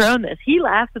 he's outgrown this. He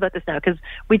laughs about this now because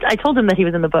I told him that he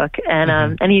was in the book,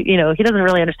 and he he doesn't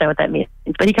really understand what that means,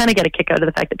 but he kind of got a kick out of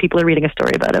the fact that people are reading a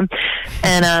story about him.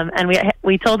 And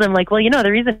we told him, like, well,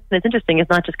 the reason it's interesting is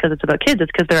not just because it's about kids,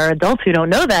 it's because there are adults who don't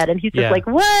know that. And he's just like,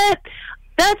 what?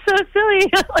 That's so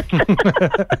silly.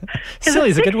 Silly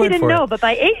is a good word for it. He didn't know, but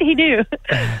by 8 he knew.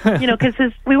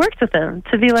 Because we worked with him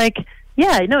to be like,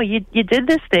 yeah, no, you did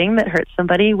this thing that hurt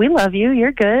somebody. We love you.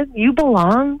 You're good. You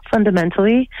belong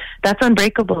fundamentally. That's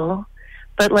unbreakable.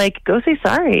 But like, go say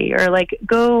sorry, or like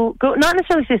go. Not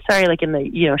necessarily say sorry like in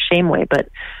the shame way, but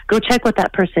go check what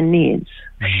that person needs.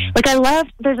 Like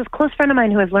there's this close friend of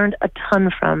mine who I've learned a ton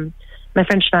from, my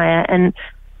friend Shania, and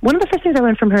one of the first things I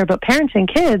learned from her about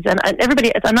parenting kids, and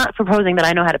I'm not proposing that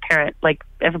I know how to parent, like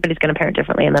everybody's going to parent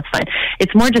differently, and that's fine.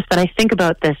 It's more just that I think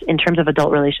about this in terms of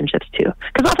adult relationships too.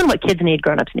 Because often what kids need,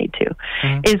 grown-ups need too,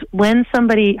 is when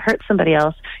somebody hurts somebody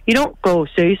else, you don't go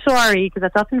say sorry, because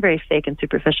that's often very fake and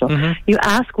superficial. You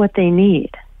ask what they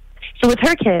need. So with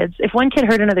her kids, if one kid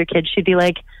hurt another kid, she'd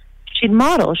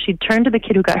turn to the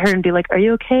kid who got hurt and be like, are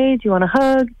you okay? Do you want a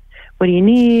hug? What do you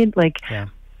need?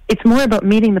 It's more about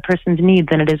meeting the person's need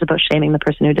than it is about shaming the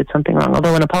person who did something wrong,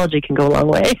 although an apology can go a long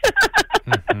way.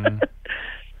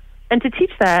 And to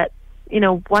teach that,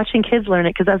 watching kids learn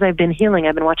it, because as I've been healing,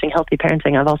 I've been watching healthy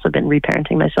parenting. I've also been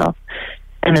reparenting myself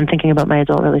and then thinking about my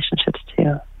adult relationships too.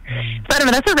 So I don't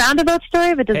know, that's a roundabout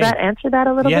story, but does that answer that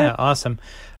a little bit? Yeah, awesome.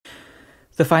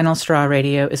 The Final Straw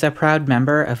Radio is a proud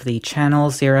member of the Channel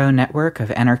Zero network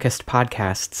of anarchist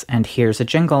podcasts, and here's a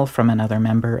jingle from another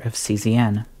member of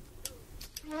CZN.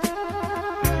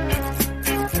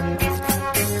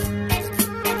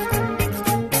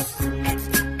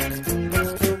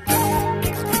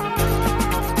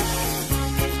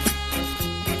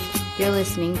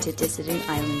 listening to Dissident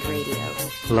Island Radio.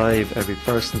 Live every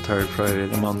first and third Friday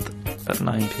of the month at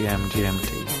 9 p.m.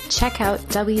 GMT. Check out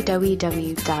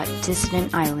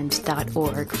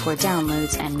www.dissidentisland.org for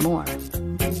downloads and more.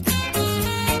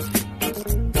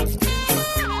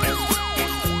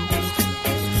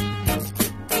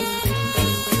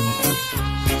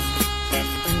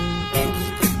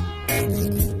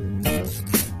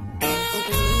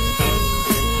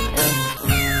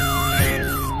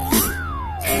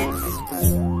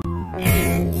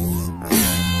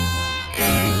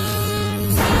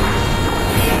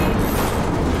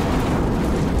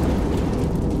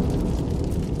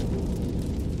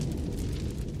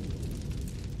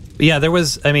 Yeah, there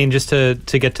was, I mean, just to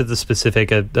get to the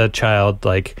specific, a child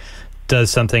like does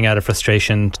something out of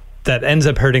frustration that ends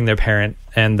up hurting their parent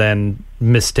and then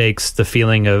mistakes the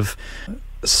feeling of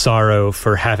sorrow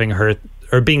for having hurt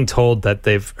or being told that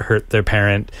they've hurt their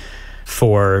parent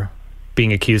for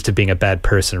being accused of being a bad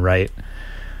person, right?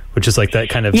 Which is like that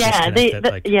kind of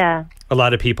yeah. A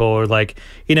lot of people are like,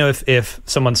 you know, if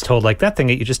someone's told like that thing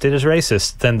that you just did is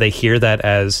racist, then they hear that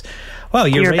as, well,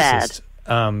 you're racist. Bad.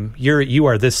 You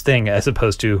are this thing, as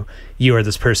opposed to you are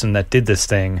this person that did this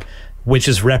thing, which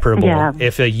is reparable. Yeah.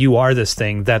 If you are this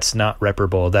thing, that's not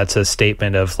reparable. That's a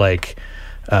statement of like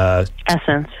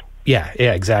essence. Yeah,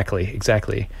 exactly.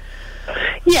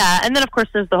 Yeah, and then of course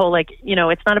there's the whole like, you know,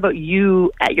 it's not about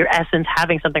you at your essence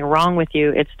having something wrong with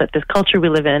you. It's that this culture we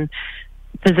live in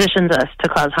positions us to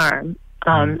cause harm.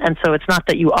 And so it's not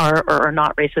that you are or are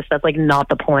not racist. That's like not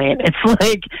the point. It's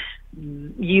like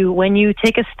when you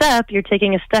take a step, you're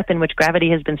taking a step in which gravity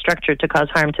has been structured to cause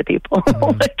harm to people.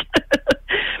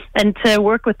 And to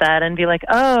work with that and be like,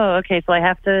 oh, okay, so I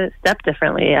have to step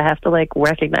differently. I have to like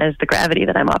recognize the gravity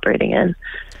that I'm operating in.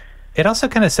 It also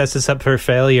kind of sets us up for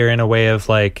failure in a way of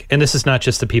like, and this is not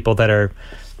just the people that are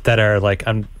like,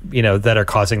 you know, that are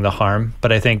causing the harm,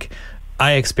 but I think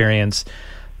I experience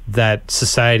that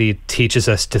society teaches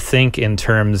us to think in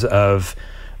terms of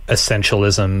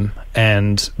essentialism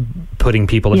and putting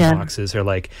people in boxes, or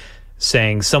like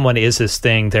saying someone is this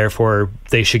thing, therefore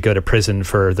they should go to prison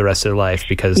for the rest of their life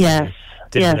because they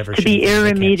did whatever to be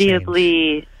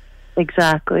irremediably,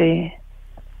 exactly.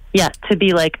 Yeah, to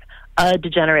be like a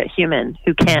degenerate human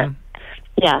who can't,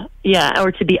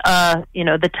 or to be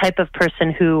the type of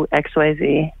person who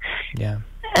XYZ. Yeah.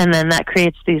 And then that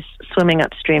creates these swimming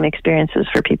upstream experiences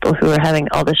for people who are having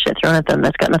all this shit thrown at them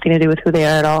that's got nothing to do with who they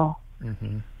are at all.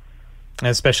 Mm-hmm.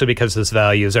 Especially because those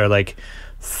values are like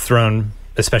thrown,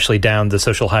 especially down the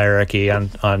social hierarchy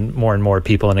on more and more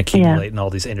people and accumulate in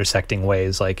all these intersecting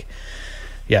ways. Like,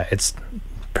 it's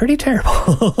pretty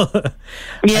terrible.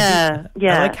 I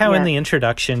like how in the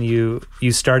introduction you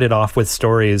started off with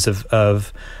stories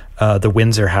of the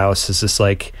Windsor House as this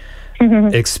like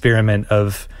experiment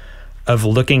of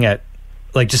looking at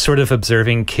like just sort of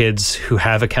observing kids who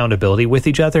have accountability with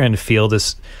each other and feel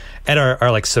this and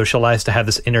are like socialized to have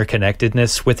this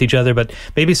interconnectedness with each other, but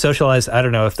maybe socialized, I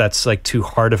don't know if that's like too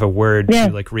hard of a word to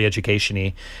like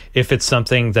re-education-y. If it's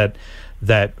something that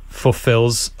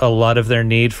fulfills a lot of their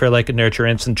need for like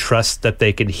nurturance and trust that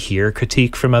they can hear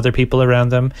critique from other people around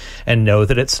them and know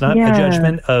that it's not a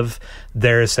judgment of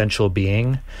their essential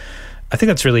being. I think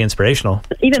that's really inspirational.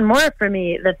 Even more for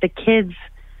me that the kids,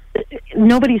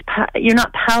 you're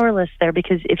not powerless there,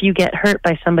 because if you get hurt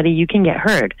by somebody, you can get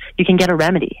heard. You can get a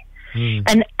remedy.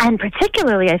 And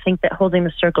particularly, I think that holding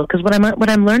the circle, because what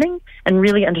I'm learning and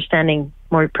really understanding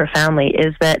more profoundly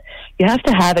is that you have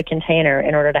to have a container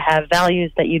in order to have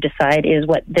values that you decide is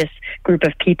what this group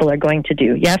of people are going to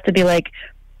do. You have to be like,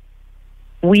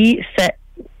 we set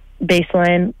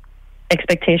baseline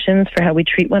expectations for how we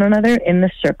treat one another in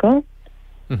this circle.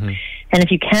 And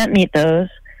if you can't meet those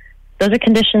are the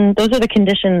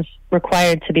conditions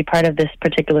required to be part of this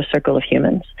particular circle of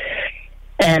humans.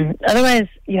 And otherwise,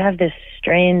 you have this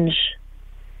strange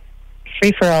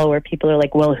free-for-all where people are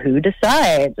like, well, who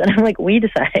decides? And I'm like, we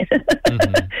decide.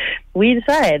 We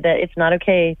decide that it's not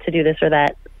okay to do this or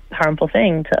that harmful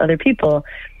thing to other people.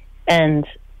 And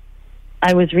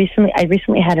I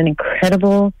recently had an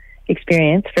incredible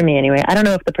experience, for me anyway. I don't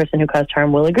know if the person who caused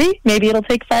harm will agree. Maybe it'll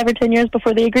take 5 or 10 years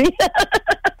before they agree.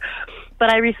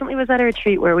 But I recently was at a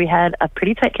retreat where we had a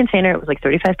pretty tight container. It was like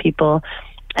 35 people.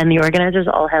 And the organizers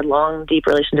all had long, deep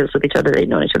relationships with each other. They'd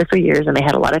known each other for years, and they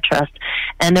had a lot of trust.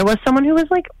 And there was someone who was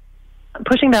like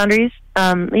pushing boundaries,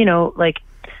 like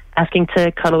asking to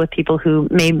cuddle with people who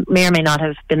may or may not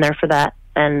have been there for that.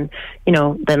 And,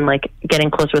 then like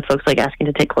getting closer with folks, like asking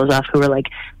to take clothes off, who were like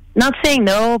not saying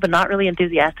no, but not really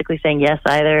enthusiastically saying yes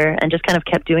either, and just kind of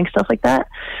kept doing stuff like that.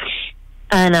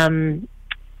 And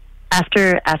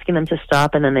after asking them to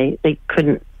stop, and then they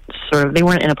couldn't they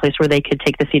weren't in a place where they could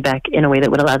take the feedback in a way that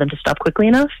would allow them to stop quickly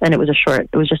enough. And it was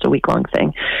just a week-long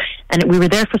thing. And we were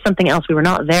there for something else. We were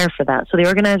not there for that. So the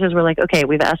organizers were like, okay,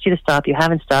 we've asked you to stop. You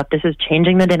haven't stopped. This is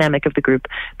changing the dynamic of the group.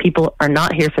 People are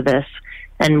not here for this.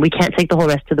 And we can't take the whole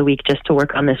rest of the week just to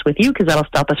work on this with you, because that'll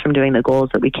stop us from doing the goals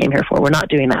that we came here for. We're not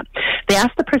doing that. They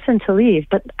asked the person to leave,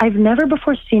 but I've never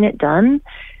before seen it done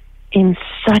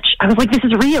I was like, this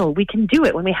is real. We can do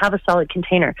it when we have a solid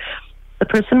container. The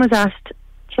person was asked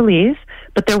to leave,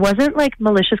 but there wasn't like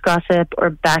malicious gossip or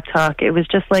back talk. It was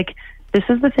just like, this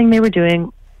is the thing they were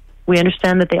doing. We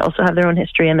understand that they also have their own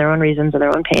history and their own reasons and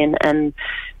their own pain. And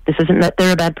this isn't that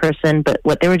they're a bad person, but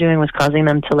what they were doing was causing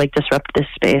them to like disrupt this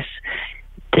space.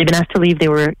 They've been asked to leave. They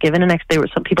were given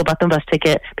some people bought them a bus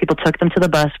ticket. People took them to the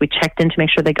bus. We checked in to make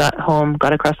sure they got home,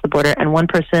 got across the border. And one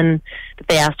person that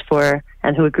they asked for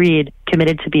and who agreed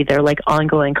committed to be their like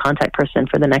ongoing contact person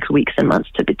for the next weeks and months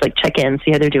to like check in,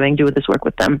 see how they're doing, do this work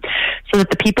with them, so that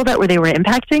the people that they were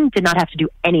impacting did not have to do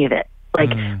any of it. Like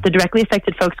the directly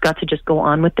affected folks got to just go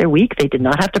on with their week. They did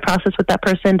not have to process with that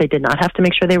person. They did not have to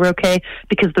make sure they were okay,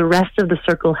 because the rest of the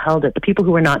circle held it. The people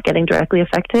who were not getting directly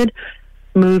affected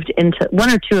moved into, one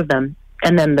or two of them,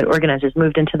 and then the organizers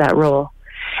moved into that role.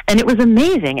 And it was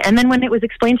amazing. And then when it was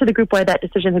explained to the group why that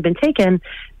decision had been taken,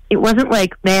 it wasn't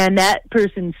like, man, that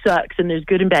person sucks and there's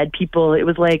good and bad people. It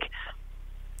was like,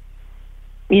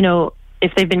 you know,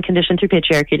 if they've been conditioned through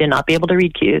patriarchy to not be able to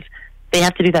read cues, they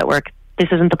have to do that work. This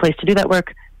isn't the place to do that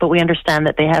work, but we understand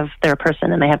that they're a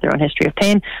person and they have their own history of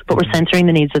pain, but we're censoring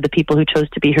the needs of the people who chose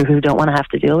to be here, who don't want to have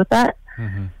to deal with that.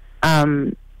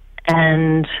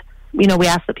 And you know, we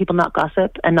asked that people not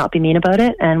gossip and not be mean about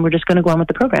it, and we're just going to go on with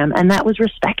the program. And that was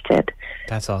respected.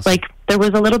 That's awesome. Like, there was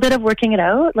a little bit of working it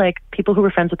out. Like, people who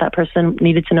were friends with that person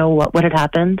needed to know what had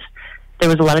happened. There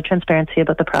was a lot of transparency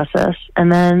about the process. And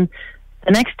then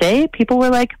the next day, people were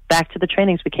like, back to the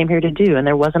trainings we came here to do. And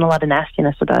there wasn't a lot of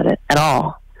nastiness about it at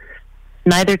all.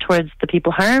 Neither towards the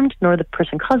people harmed, nor the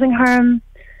person causing harm.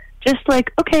 Just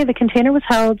like, okay, the container was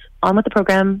held, on with the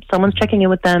program. Someone's checking in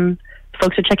with them.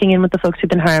 Folks are checking in with the folks who've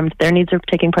been harmed. Their needs are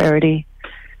taking priority.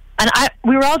 And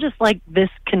we were all just like, this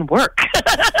can work.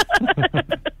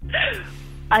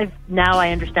 Now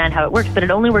I understand how it works, but it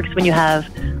only works when you have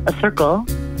a circle,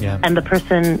 and the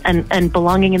person and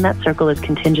belonging in that circle is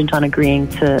contingent on agreeing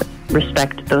to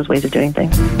respect those ways of doing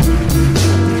things.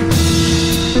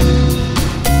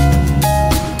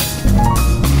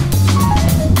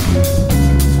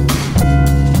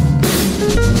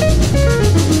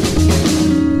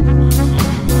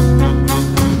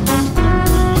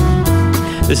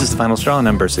 This is The Final Straw, and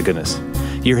I'm Bursa Goodness.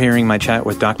 You're hearing my chat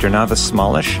with Dr. Nava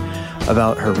Smallish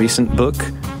about her recent book,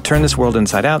 Turn This World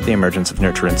Inside Out, The Emergence of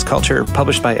Nurturance Culture,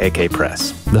 published by AK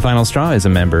Press. The Final Straw is a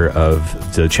member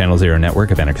of the Channel Zero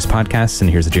network of anarchist podcasts, and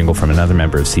here's a jingle from another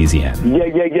member of CZN.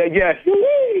 Yeah.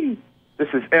 This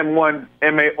is M1,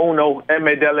 M1, M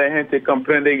de la gente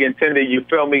comprende y entiende, you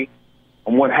feel me?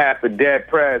 I'm one half of Dead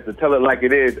Prez, to tell it like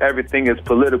it is, everything is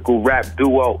political rap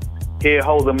duo. Here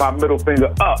holding my middle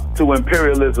finger up to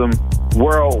imperialism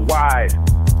worldwide.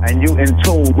 And you in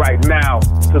tune right now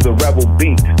to the rebel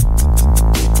beat.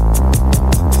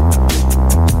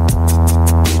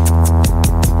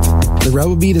 The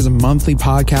Rebel Beat is a monthly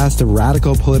podcast of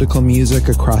radical political music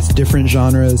across different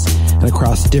genres and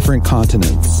across different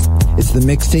continents. It's the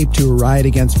mixtape to a riot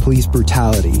against police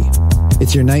brutality.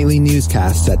 It's your nightly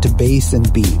newscast set to bass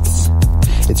and beats.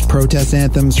 It's protest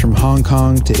anthems from Hong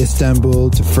Kong to Istanbul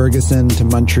to Ferguson to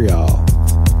Montreal.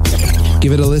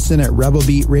 Give it a listen at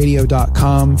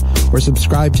rebelbeatradio.com or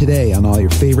subscribe today on all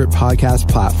your favorite podcast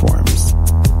platforms.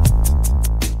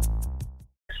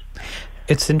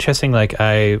 It's interesting,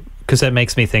 because that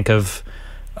makes me think of,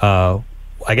 I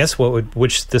guess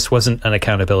which this wasn't an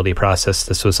accountability process.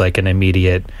 This was like an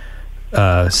immediate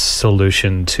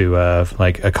solution to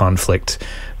a conflict,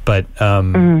 but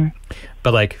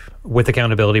like with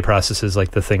accountability processes,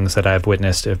 like the things that I've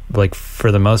witnessed, like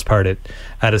for the most part,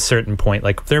 at a certain point,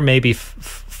 like there may be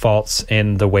faults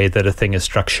in the way that a thing is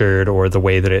structured, or the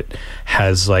way that it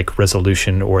has like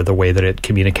resolution, or the way that it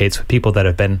communicates with people that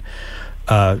have been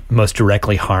most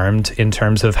directly harmed in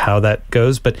terms of how that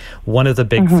goes. But one of the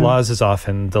big flaws is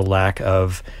often the lack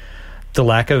of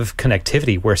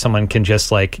connectivity, where someone can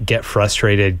just like get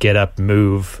frustrated, get up,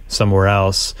 move somewhere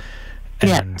else,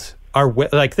 and are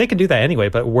like, they can do that anyway,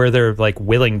 but where they're like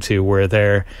willing to, where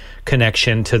their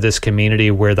connection to this community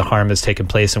where the harm has taken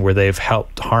place and where they've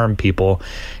helped harm people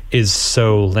is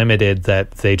so limited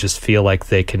that they just feel like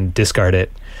they can discard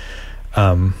it.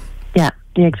 Yeah,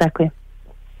 exactly.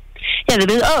 Yeah,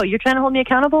 oh, you're trying to hold me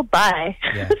accountable? Bye.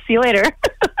 Yeah. See you later.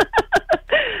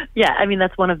 Yeah, I mean,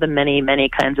 that's one of the many, many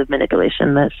kinds of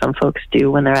manipulation that some folks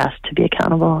do when they're asked to be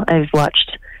accountable. I've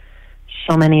watched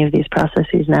so many of these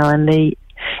processes now, and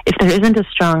if there isn't a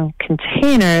strong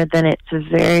container, then it's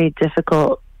very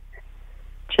difficult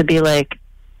to be like,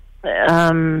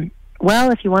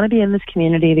 well, if you want to be in this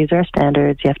community, these are our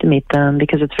standards, you have to meet them,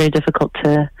 because it's very difficult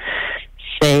to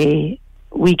say,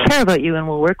 we care about you and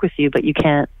we'll work with you, but you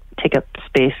can't take up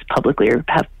space publicly or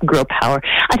grow power.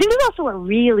 I think there's also a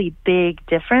really big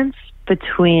difference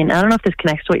between, I don't know if this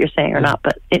connects to what you're saying or not,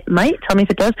 but it might. Tell me if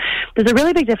it does. There's a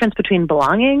really big difference between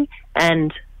belonging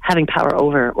and having power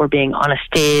over, or being on a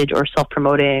stage, or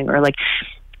self-promoting, or like,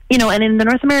 you know, and in the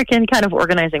North American kind of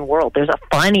organizing world, there's a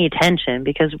funny tension,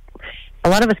 because a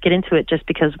lot of us get into it just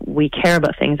because we care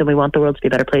about things and we want the world to be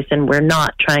a better place, and we're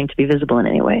not trying to be visible in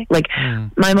any way. Like,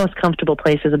 my most comfortable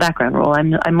place is a background role.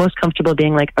 I'm most comfortable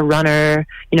being like a runner.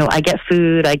 You know, I get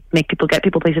food, I get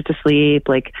people places to sleep,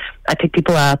 like I pick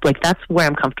people up. Like, that's where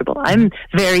I'm comfortable. I'm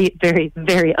very, very,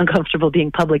 very uncomfortable being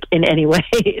public in any way.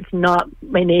 It's not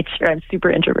my nature. I'm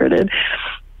super introverted.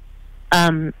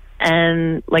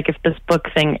 And like, if this book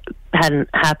thing hadn't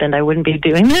happened, I wouldn't be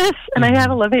doing this. And I have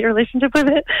a love-hate relationship with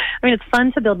it. I mean, it's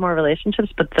fun to build more relationships,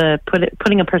 but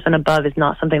putting a person above is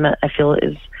not something that I feel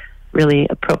is really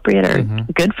appropriate or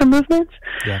good for movements.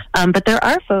 Yeah. But there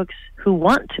are folks who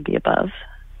want to be above,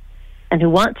 and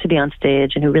who want to be on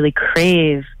stage, and who really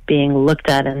crave being looked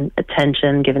at and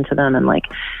attention given to them, and like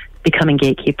becoming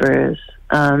gatekeepers.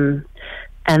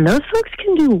 And those folks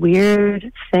can do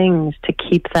weird things to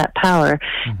keep that power.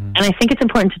 And I think it's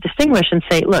important to distinguish and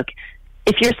say, look,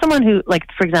 if you're someone who, like,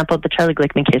 for example, the Charlie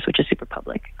Glickman case, which is super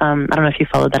public. I don't know if you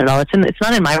followed that at all. It's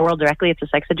not in my world directly. It's a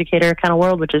sex educator kind of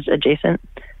world, which is adjacent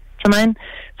to mine.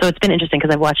 So it's been interesting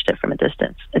because I've watched it from a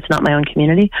distance. It's not my own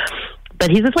community.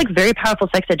 But he's this like very powerful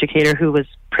sex educator who was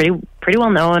pretty well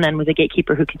known, and was a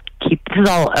gatekeeper who could keep, this is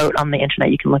all out on the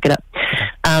internet, you can look it up.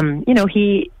 You know,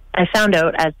 I found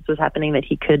out as this was happening that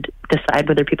he could decide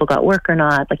whether people got work or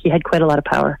not. Like, he had quite a lot of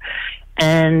power.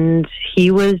 And he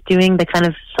was doing the kind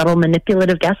of subtle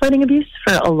manipulative gaslighting abuse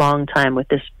for a long time with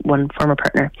this one former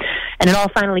partner. And it all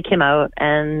finally came out,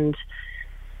 and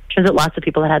turns out lots of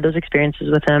people had those experiences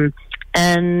with him.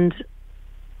 And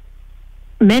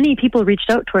many people reached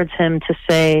out towards him to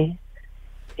say,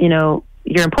 you know,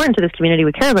 you're important to this community,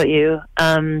 we care about you.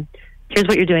 Here's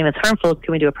what you're doing that's harmful.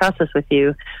 Can we do a process with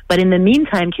you? But in the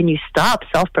meantime, can you stop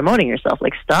self-promoting yourself?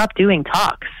 Like, stop doing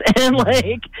talks and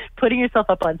like putting yourself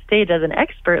up on stage as an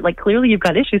expert. Like, clearly you've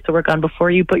got issues to work on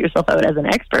before you put yourself out as an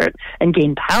expert and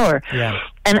gain power. Yeah.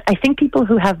 And I think people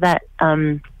who have that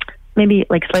maybe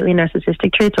like slightly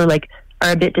narcissistic traits, or like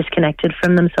are a bit disconnected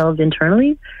from themselves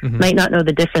internally, might not know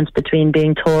the difference between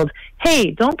being told,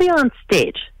 hey, don't be on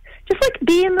stage. Just like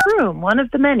be in the room, one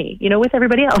of the many, you know, with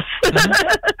everybody else.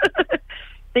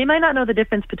 They might not know the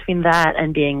difference between that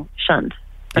and being shunned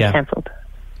or canceled.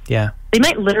 Yeah. They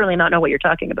might literally not know what you're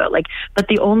talking about. Like, but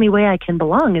the only way I can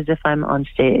belong is if I'm on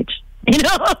stage, you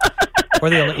know? Or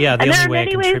the only way I contribute. There are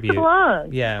many ways to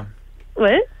belong. Yeah.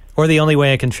 What? Or the only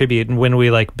way I contribute, and when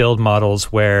we like build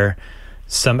models where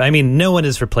no one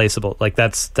is replaceable. Like,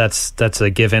 that's a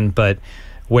given, but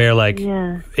where like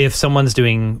if someone's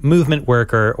doing movement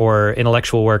work or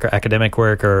intellectual work or academic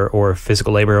work or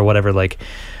physical labor or whatever, like,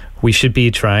 we should be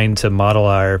trying to model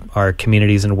our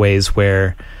communities in ways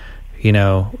where, you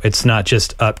know, it's not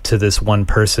just up to this one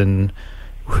person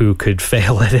who could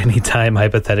fail at any time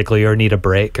hypothetically, or need a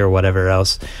break or whatever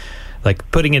else. Like,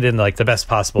 putting it in like the best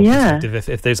possible perspective.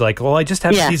 If there's like, well, I just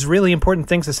have these really important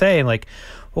things to say, and like,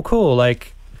 well, cool,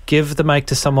 like, give the mic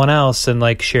to someone else and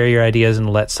like share your ideas and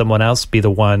let someone else be the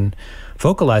one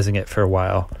vocalizing it for a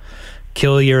while.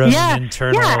 Kill your own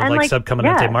internal like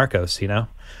subcomandante Marcos, you know?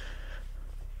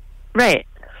 Right.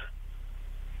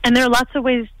 And there are lots of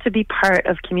ways to be part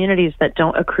of communities that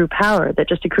don't accrue power, that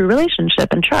just accrue relationship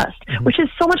and trust, which is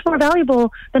so much more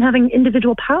valuable than having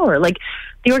individual power. Like,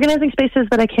 the organizing spaces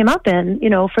that I came up in, you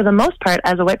know, for the most part,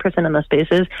 as a white person in those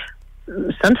spaces,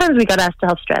 sometimes we got asked to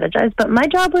help strategize, but my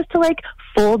job was to like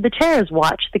fold the chairs,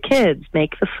 watch the kids,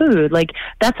 make the food. Like,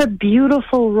 that's a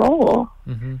beautiful role.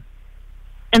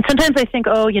 And sometimes I think,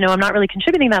 oh, you know, I'm not really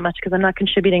contributing that much because I'm not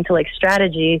contributing to like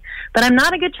strategy, but I'm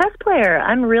not a good chess player.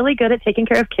 I'm really good at taking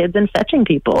care of kids and fetching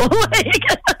people.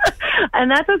 Like, and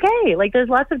that's okay. Like, there's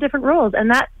lots of different roles,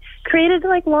 and that created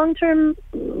like long-term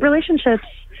relationships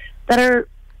that are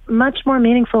much more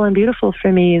meaningful and beautiful for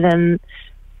me than,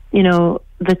 you know,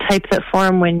 the type that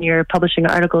form when you're publishing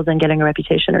articles and getting a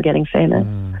reputation or getting famous,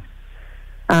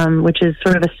 which is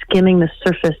sort of a skimming the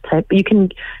surface type. You can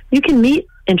meet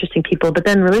interesting people, but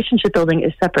then relationship building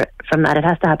is separate from that. It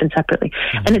has to happen separately.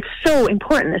 And it's so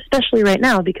important, especially right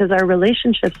now, because our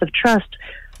relationships of trust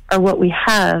are what we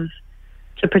have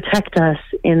to protect us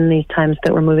in these times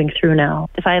that we're moving through now.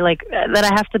 If I that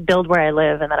I have to build where I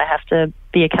live and that I have to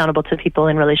be accountable to people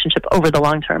in relationship over the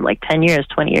long term, like 10 years,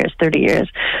 20 years, 30 years,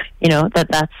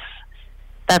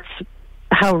 that's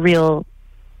how real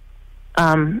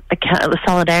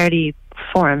solidarity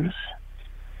forms.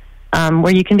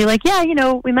 Where you can be like, yeah,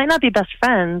 we might not be best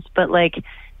friends, but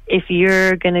if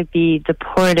you're going to be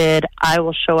deported, I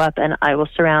will show up and I will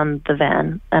surround the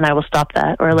van and I will stop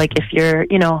that. Or if you're,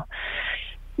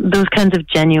 those kinds of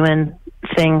genuine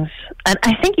things. And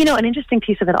I think, an interesting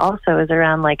piece of it also is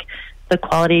around the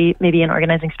quality, maybe in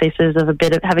organizing spaces, of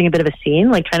having a bit of a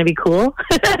scene, trying to be cool.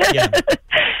 Yeah.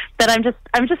 That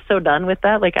I'm just so done with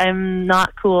that. I'm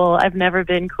not cool. I've never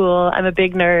been cool. I'm a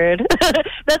big nerd.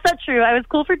 That's not true. I was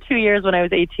cool for 2 years when I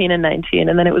was 18 and 19,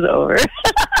 and then it was over.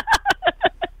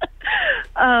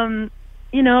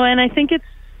 And I think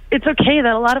it's okay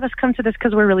that a lot of us come to this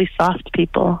because we're really soft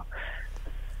people,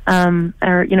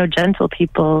 or gentle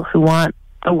people who want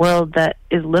a world that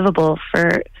is livable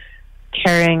for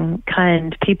caring,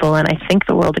 kind people. And I think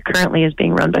the world currently is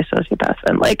being run by sociopaths,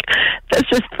 and that's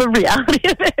just the reality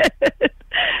of it.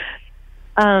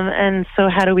 And so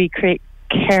how do we create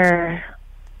care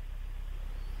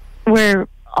where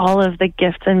all of the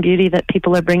gifts and beauty that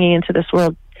people are bringing into this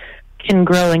world can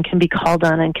grow and can be called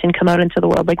on and can come out into the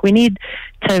world? We need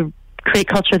to create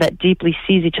culture that deeply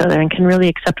sees each other and can really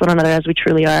accept one another as we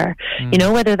truly are.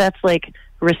 Whether that's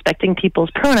respecting people's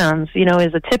pronouns,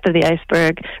 is a tip of the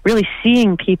iceberg. Really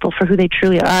seeing people for who they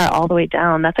truly are all the way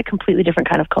down. That's a completely different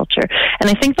kind of culture. And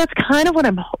I think that's kind of what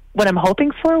I'm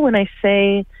hoping for when I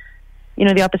say,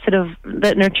 the opposite of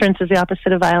that nurturance is the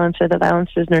opposite of violence, or that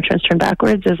violence is nurturance turned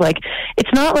backwards. Is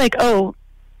it's not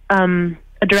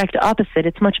a direct opposite.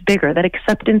 It's much bigger. That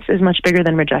acceptance is much bigger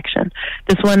than rejection.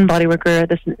 This one body worker,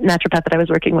 this naturopath that I was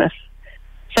working with,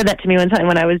 said that to me one time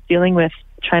when I was dealing with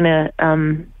trying to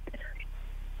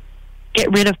get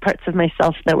rid of parts of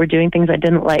myself that were doing things I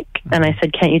didn't like. And I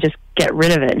said, can't you just get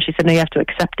rid of it? And she said, no, you have to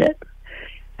accept it.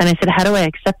 And I said, how do I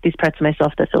accept these parts of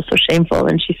myself that feel so shameful?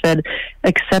 And she said,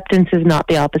 acceptance is not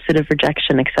the opposite of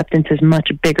rejection. Acceptance is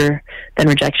much bigger than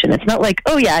rejection. It's not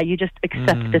oh yeah, you just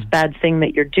accept this bad thing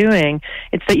that you're doing.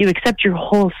 It's that you accept your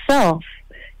whole self.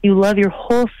 You love your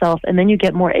whole self, and then you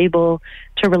get more able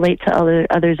to relate to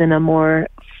others in a more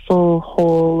full,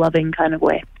 whole, loving kind of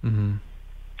way. Mm-hmm.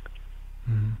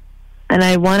 Mm-hmm. And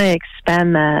I want to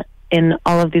expand that in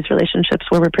all of these relationships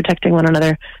where we're protecting one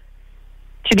another,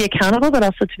 to be accountable, but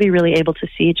also to be really able to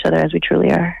see each other as we truly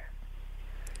are.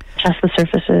 Just the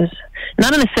surfaces.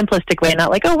 Not in a simplistic way, not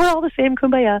we're all the same,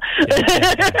 kumbaya.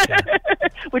 Yeah.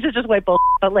 Which is just white bullshit,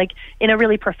 but in a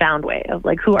really profound way of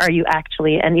who are you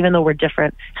actually? And even though we're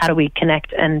different, how do we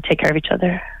connect and take care of each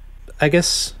other? I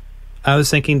guess I was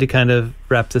thinking to kind of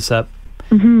wrap this up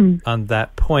on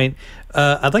that point.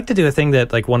 I'd like to do a thing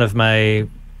that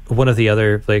one of the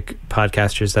other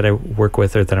podcasters that I work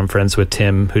with, or that I'm friends with,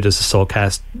 Tim, who does the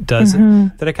Soulcast, does,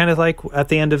 that I kind of like. At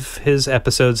the end of his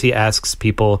episodes, he asks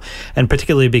people, and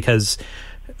particularly because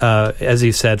as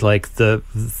you said,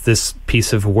 this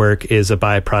piece of work is a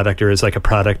byproduct, or is a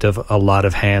product of a lot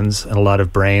of hands and a lot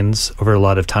of brains over a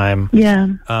lot of time. Yeah.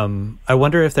 I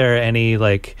wonder if there are any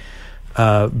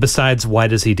besides why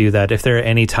does he do that, if there are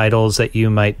any titles that you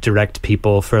might direct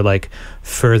people for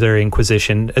further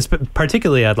inquisition.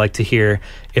 Particularly, I'd like to hear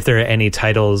if there are any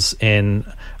titles in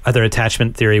either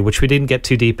attachment theory, which we didn't get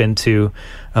too deep into,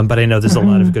 but I know there's a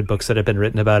lot of good books that have been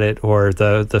written about it, or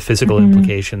the physical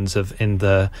implications in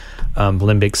the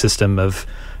limbic system of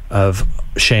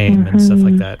shame and stuff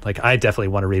like that. I definitely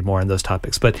want to read more on those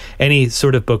topics, but any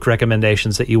sort of book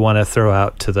recommendations that you want to throw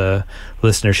out to the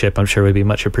listenership, I'm sure would be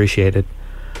much appreciated.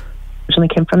 Originally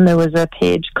came from, there was a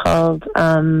page called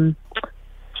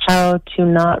How to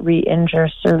Not Re-Injure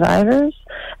Survivors,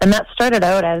 and that started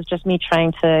out as just me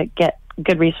trying to get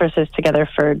good resources together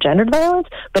for gendered violence,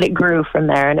 but it grew from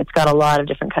there, and it's got a lot of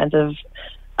different kinds of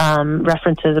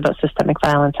references about systemic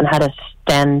violence and how to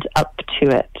stand up to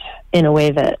it in a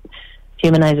way that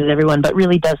humanizes everyone, but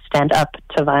really does stand up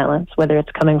to violence, whether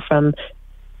it's coming from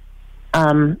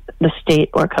the state,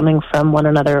 or coming from one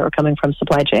another, or coming from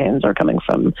supply chains, or coming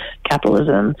from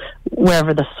capitalism,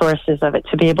 wherever the source is of it,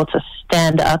 to be able to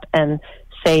stand up and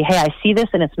say, hey, I see this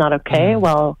and it's not okay,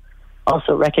 while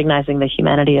also recognizing the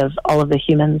humanity of all of the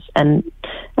humans and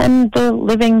the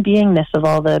living beingness of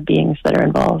all the beings that are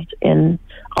involved in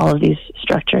all of these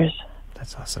structures.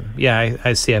 That's awesome. Yeah,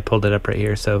 I see. I pulled it up right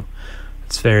here, so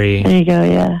it's very... There you go,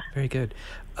 yeah. Very good.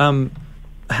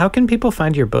 How can people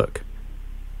find your book?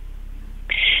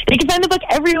 They can find the book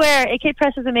everywhere. AK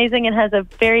Press is amazing and has a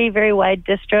very, very wide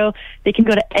distro. They can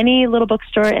go to any little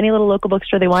bookstore, any little local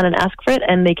bookstore they want and ask for it,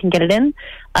 and they can get it in.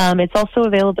 It's also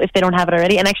available if they don't have it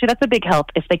already. And actually, that's a big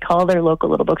help. If they call their local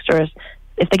little bookstores,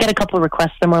 if they get a couple of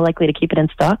requests, they're more likely to keep it in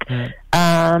stock.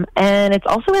 And it's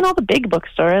also in all the big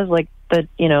bookstores, like the,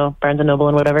 Barnes & Noble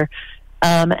and whatever.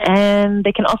 And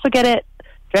they can also get it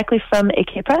directly from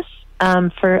AK Press.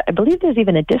 I believe there's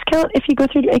even a discount if you go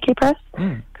through AK Press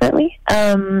currently.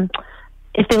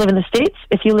 If they live in the States,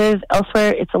 if you live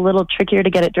elsewhere, it's a little trickier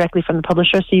to get it directly from the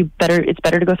publisher, so it's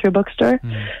better to go through a bookstore.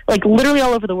 Like literally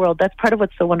all over the world. That's part of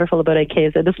what's so wonderful about AK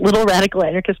is that this little radical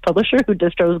anarchist publisher who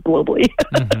distros globally.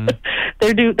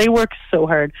 They work so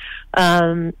hard.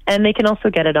 And they can also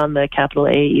get it on the capital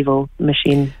A evil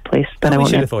machine place. But we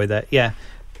should avoid that. Yeah.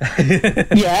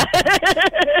 Yeah.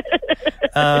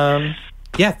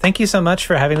 Yeah, thank you so much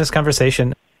for having this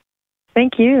conversation.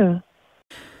 Thank you.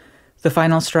 The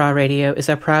Final Straw Radio is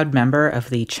a proud member of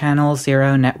the Channel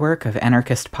Zero network of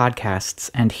anarchist podcasts,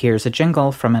 and here's a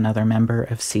jingle from another member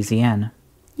of CZN.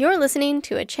 You're listening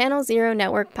to a Channel Zero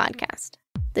network podcast.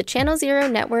 The Channel Zero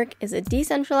network is a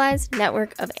decentralized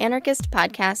network of anarchist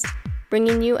podcasts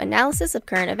bringing you analysis of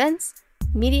current events,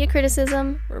 media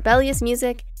criticism, rebellious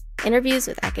music, interviews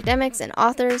with academics and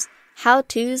authors,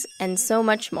 how-tos, and so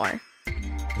much more.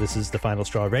 This is The Final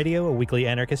Straw Radio, a weekly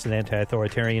anarchist and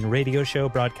anti-authoritarian radio show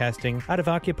broadcasting out of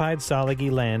occupied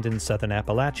Salagi land in southern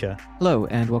Appalachia. Hello,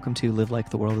 and welcome to Live Like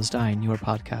the World is Dying, your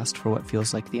podcast for what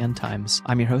feels like the end times.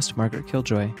 I'm your host, Margaret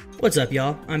Killjoy. What's up,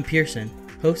 y'all? I'm Pearson,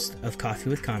 host of Coffee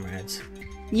with Comrades.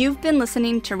 You've been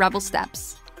listening to Rebel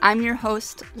Steps. I'm your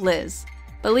host, Liz.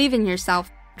 Believe in yourself,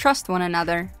 trust one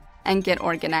another, and get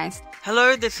organized.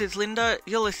 Hello, this is Linda.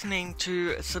 You're listening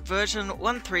to Subversion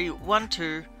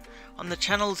 1312 on the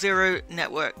Channel Zero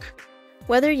network.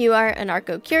 Whether you are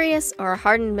anarcho-curious or a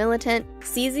hardened militant,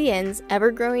 CZN's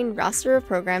ever-growing roster of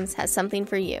programs has something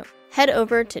for you. Head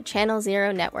over to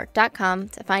channelzeronetwork.com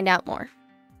to find out more.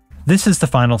 This is The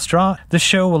Final Straw. This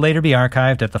show will later be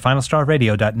archived at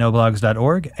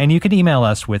thefinalstrawradio.noblogs.org, and you can email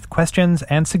us with questions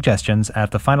and suggestions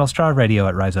at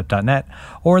thefinalstrawradio@riseup.net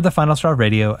or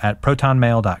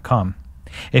thefinalstrawradio@protonmail.com.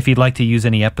 If you'd like to use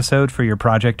any episode for your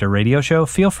project or radio show,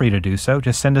 feel free to do so.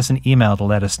 Just send us an email to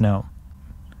let us know.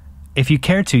 If you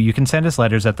care to, you can send us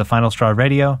letters at The Final Straw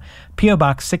Radio, P.O.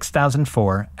 Box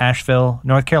 6004, Asheville,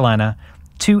 North Carolina,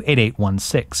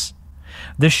 28816.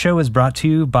 This show is brought to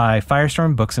you by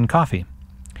Firestorm Books and Coffee.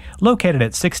 Located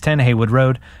at 610 Haywood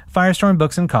Road, Firestorm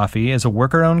Books and Coffee is a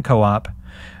worker-owned co-op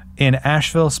in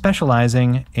Asheville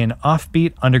specializing in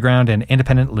offbeat, underground, and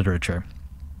independent literature.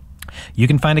 You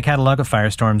can find a catalog of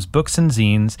Firestorm's books and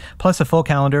zines, plus a full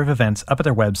calendar of events up at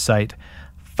their website,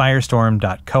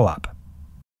 firestorm.coop.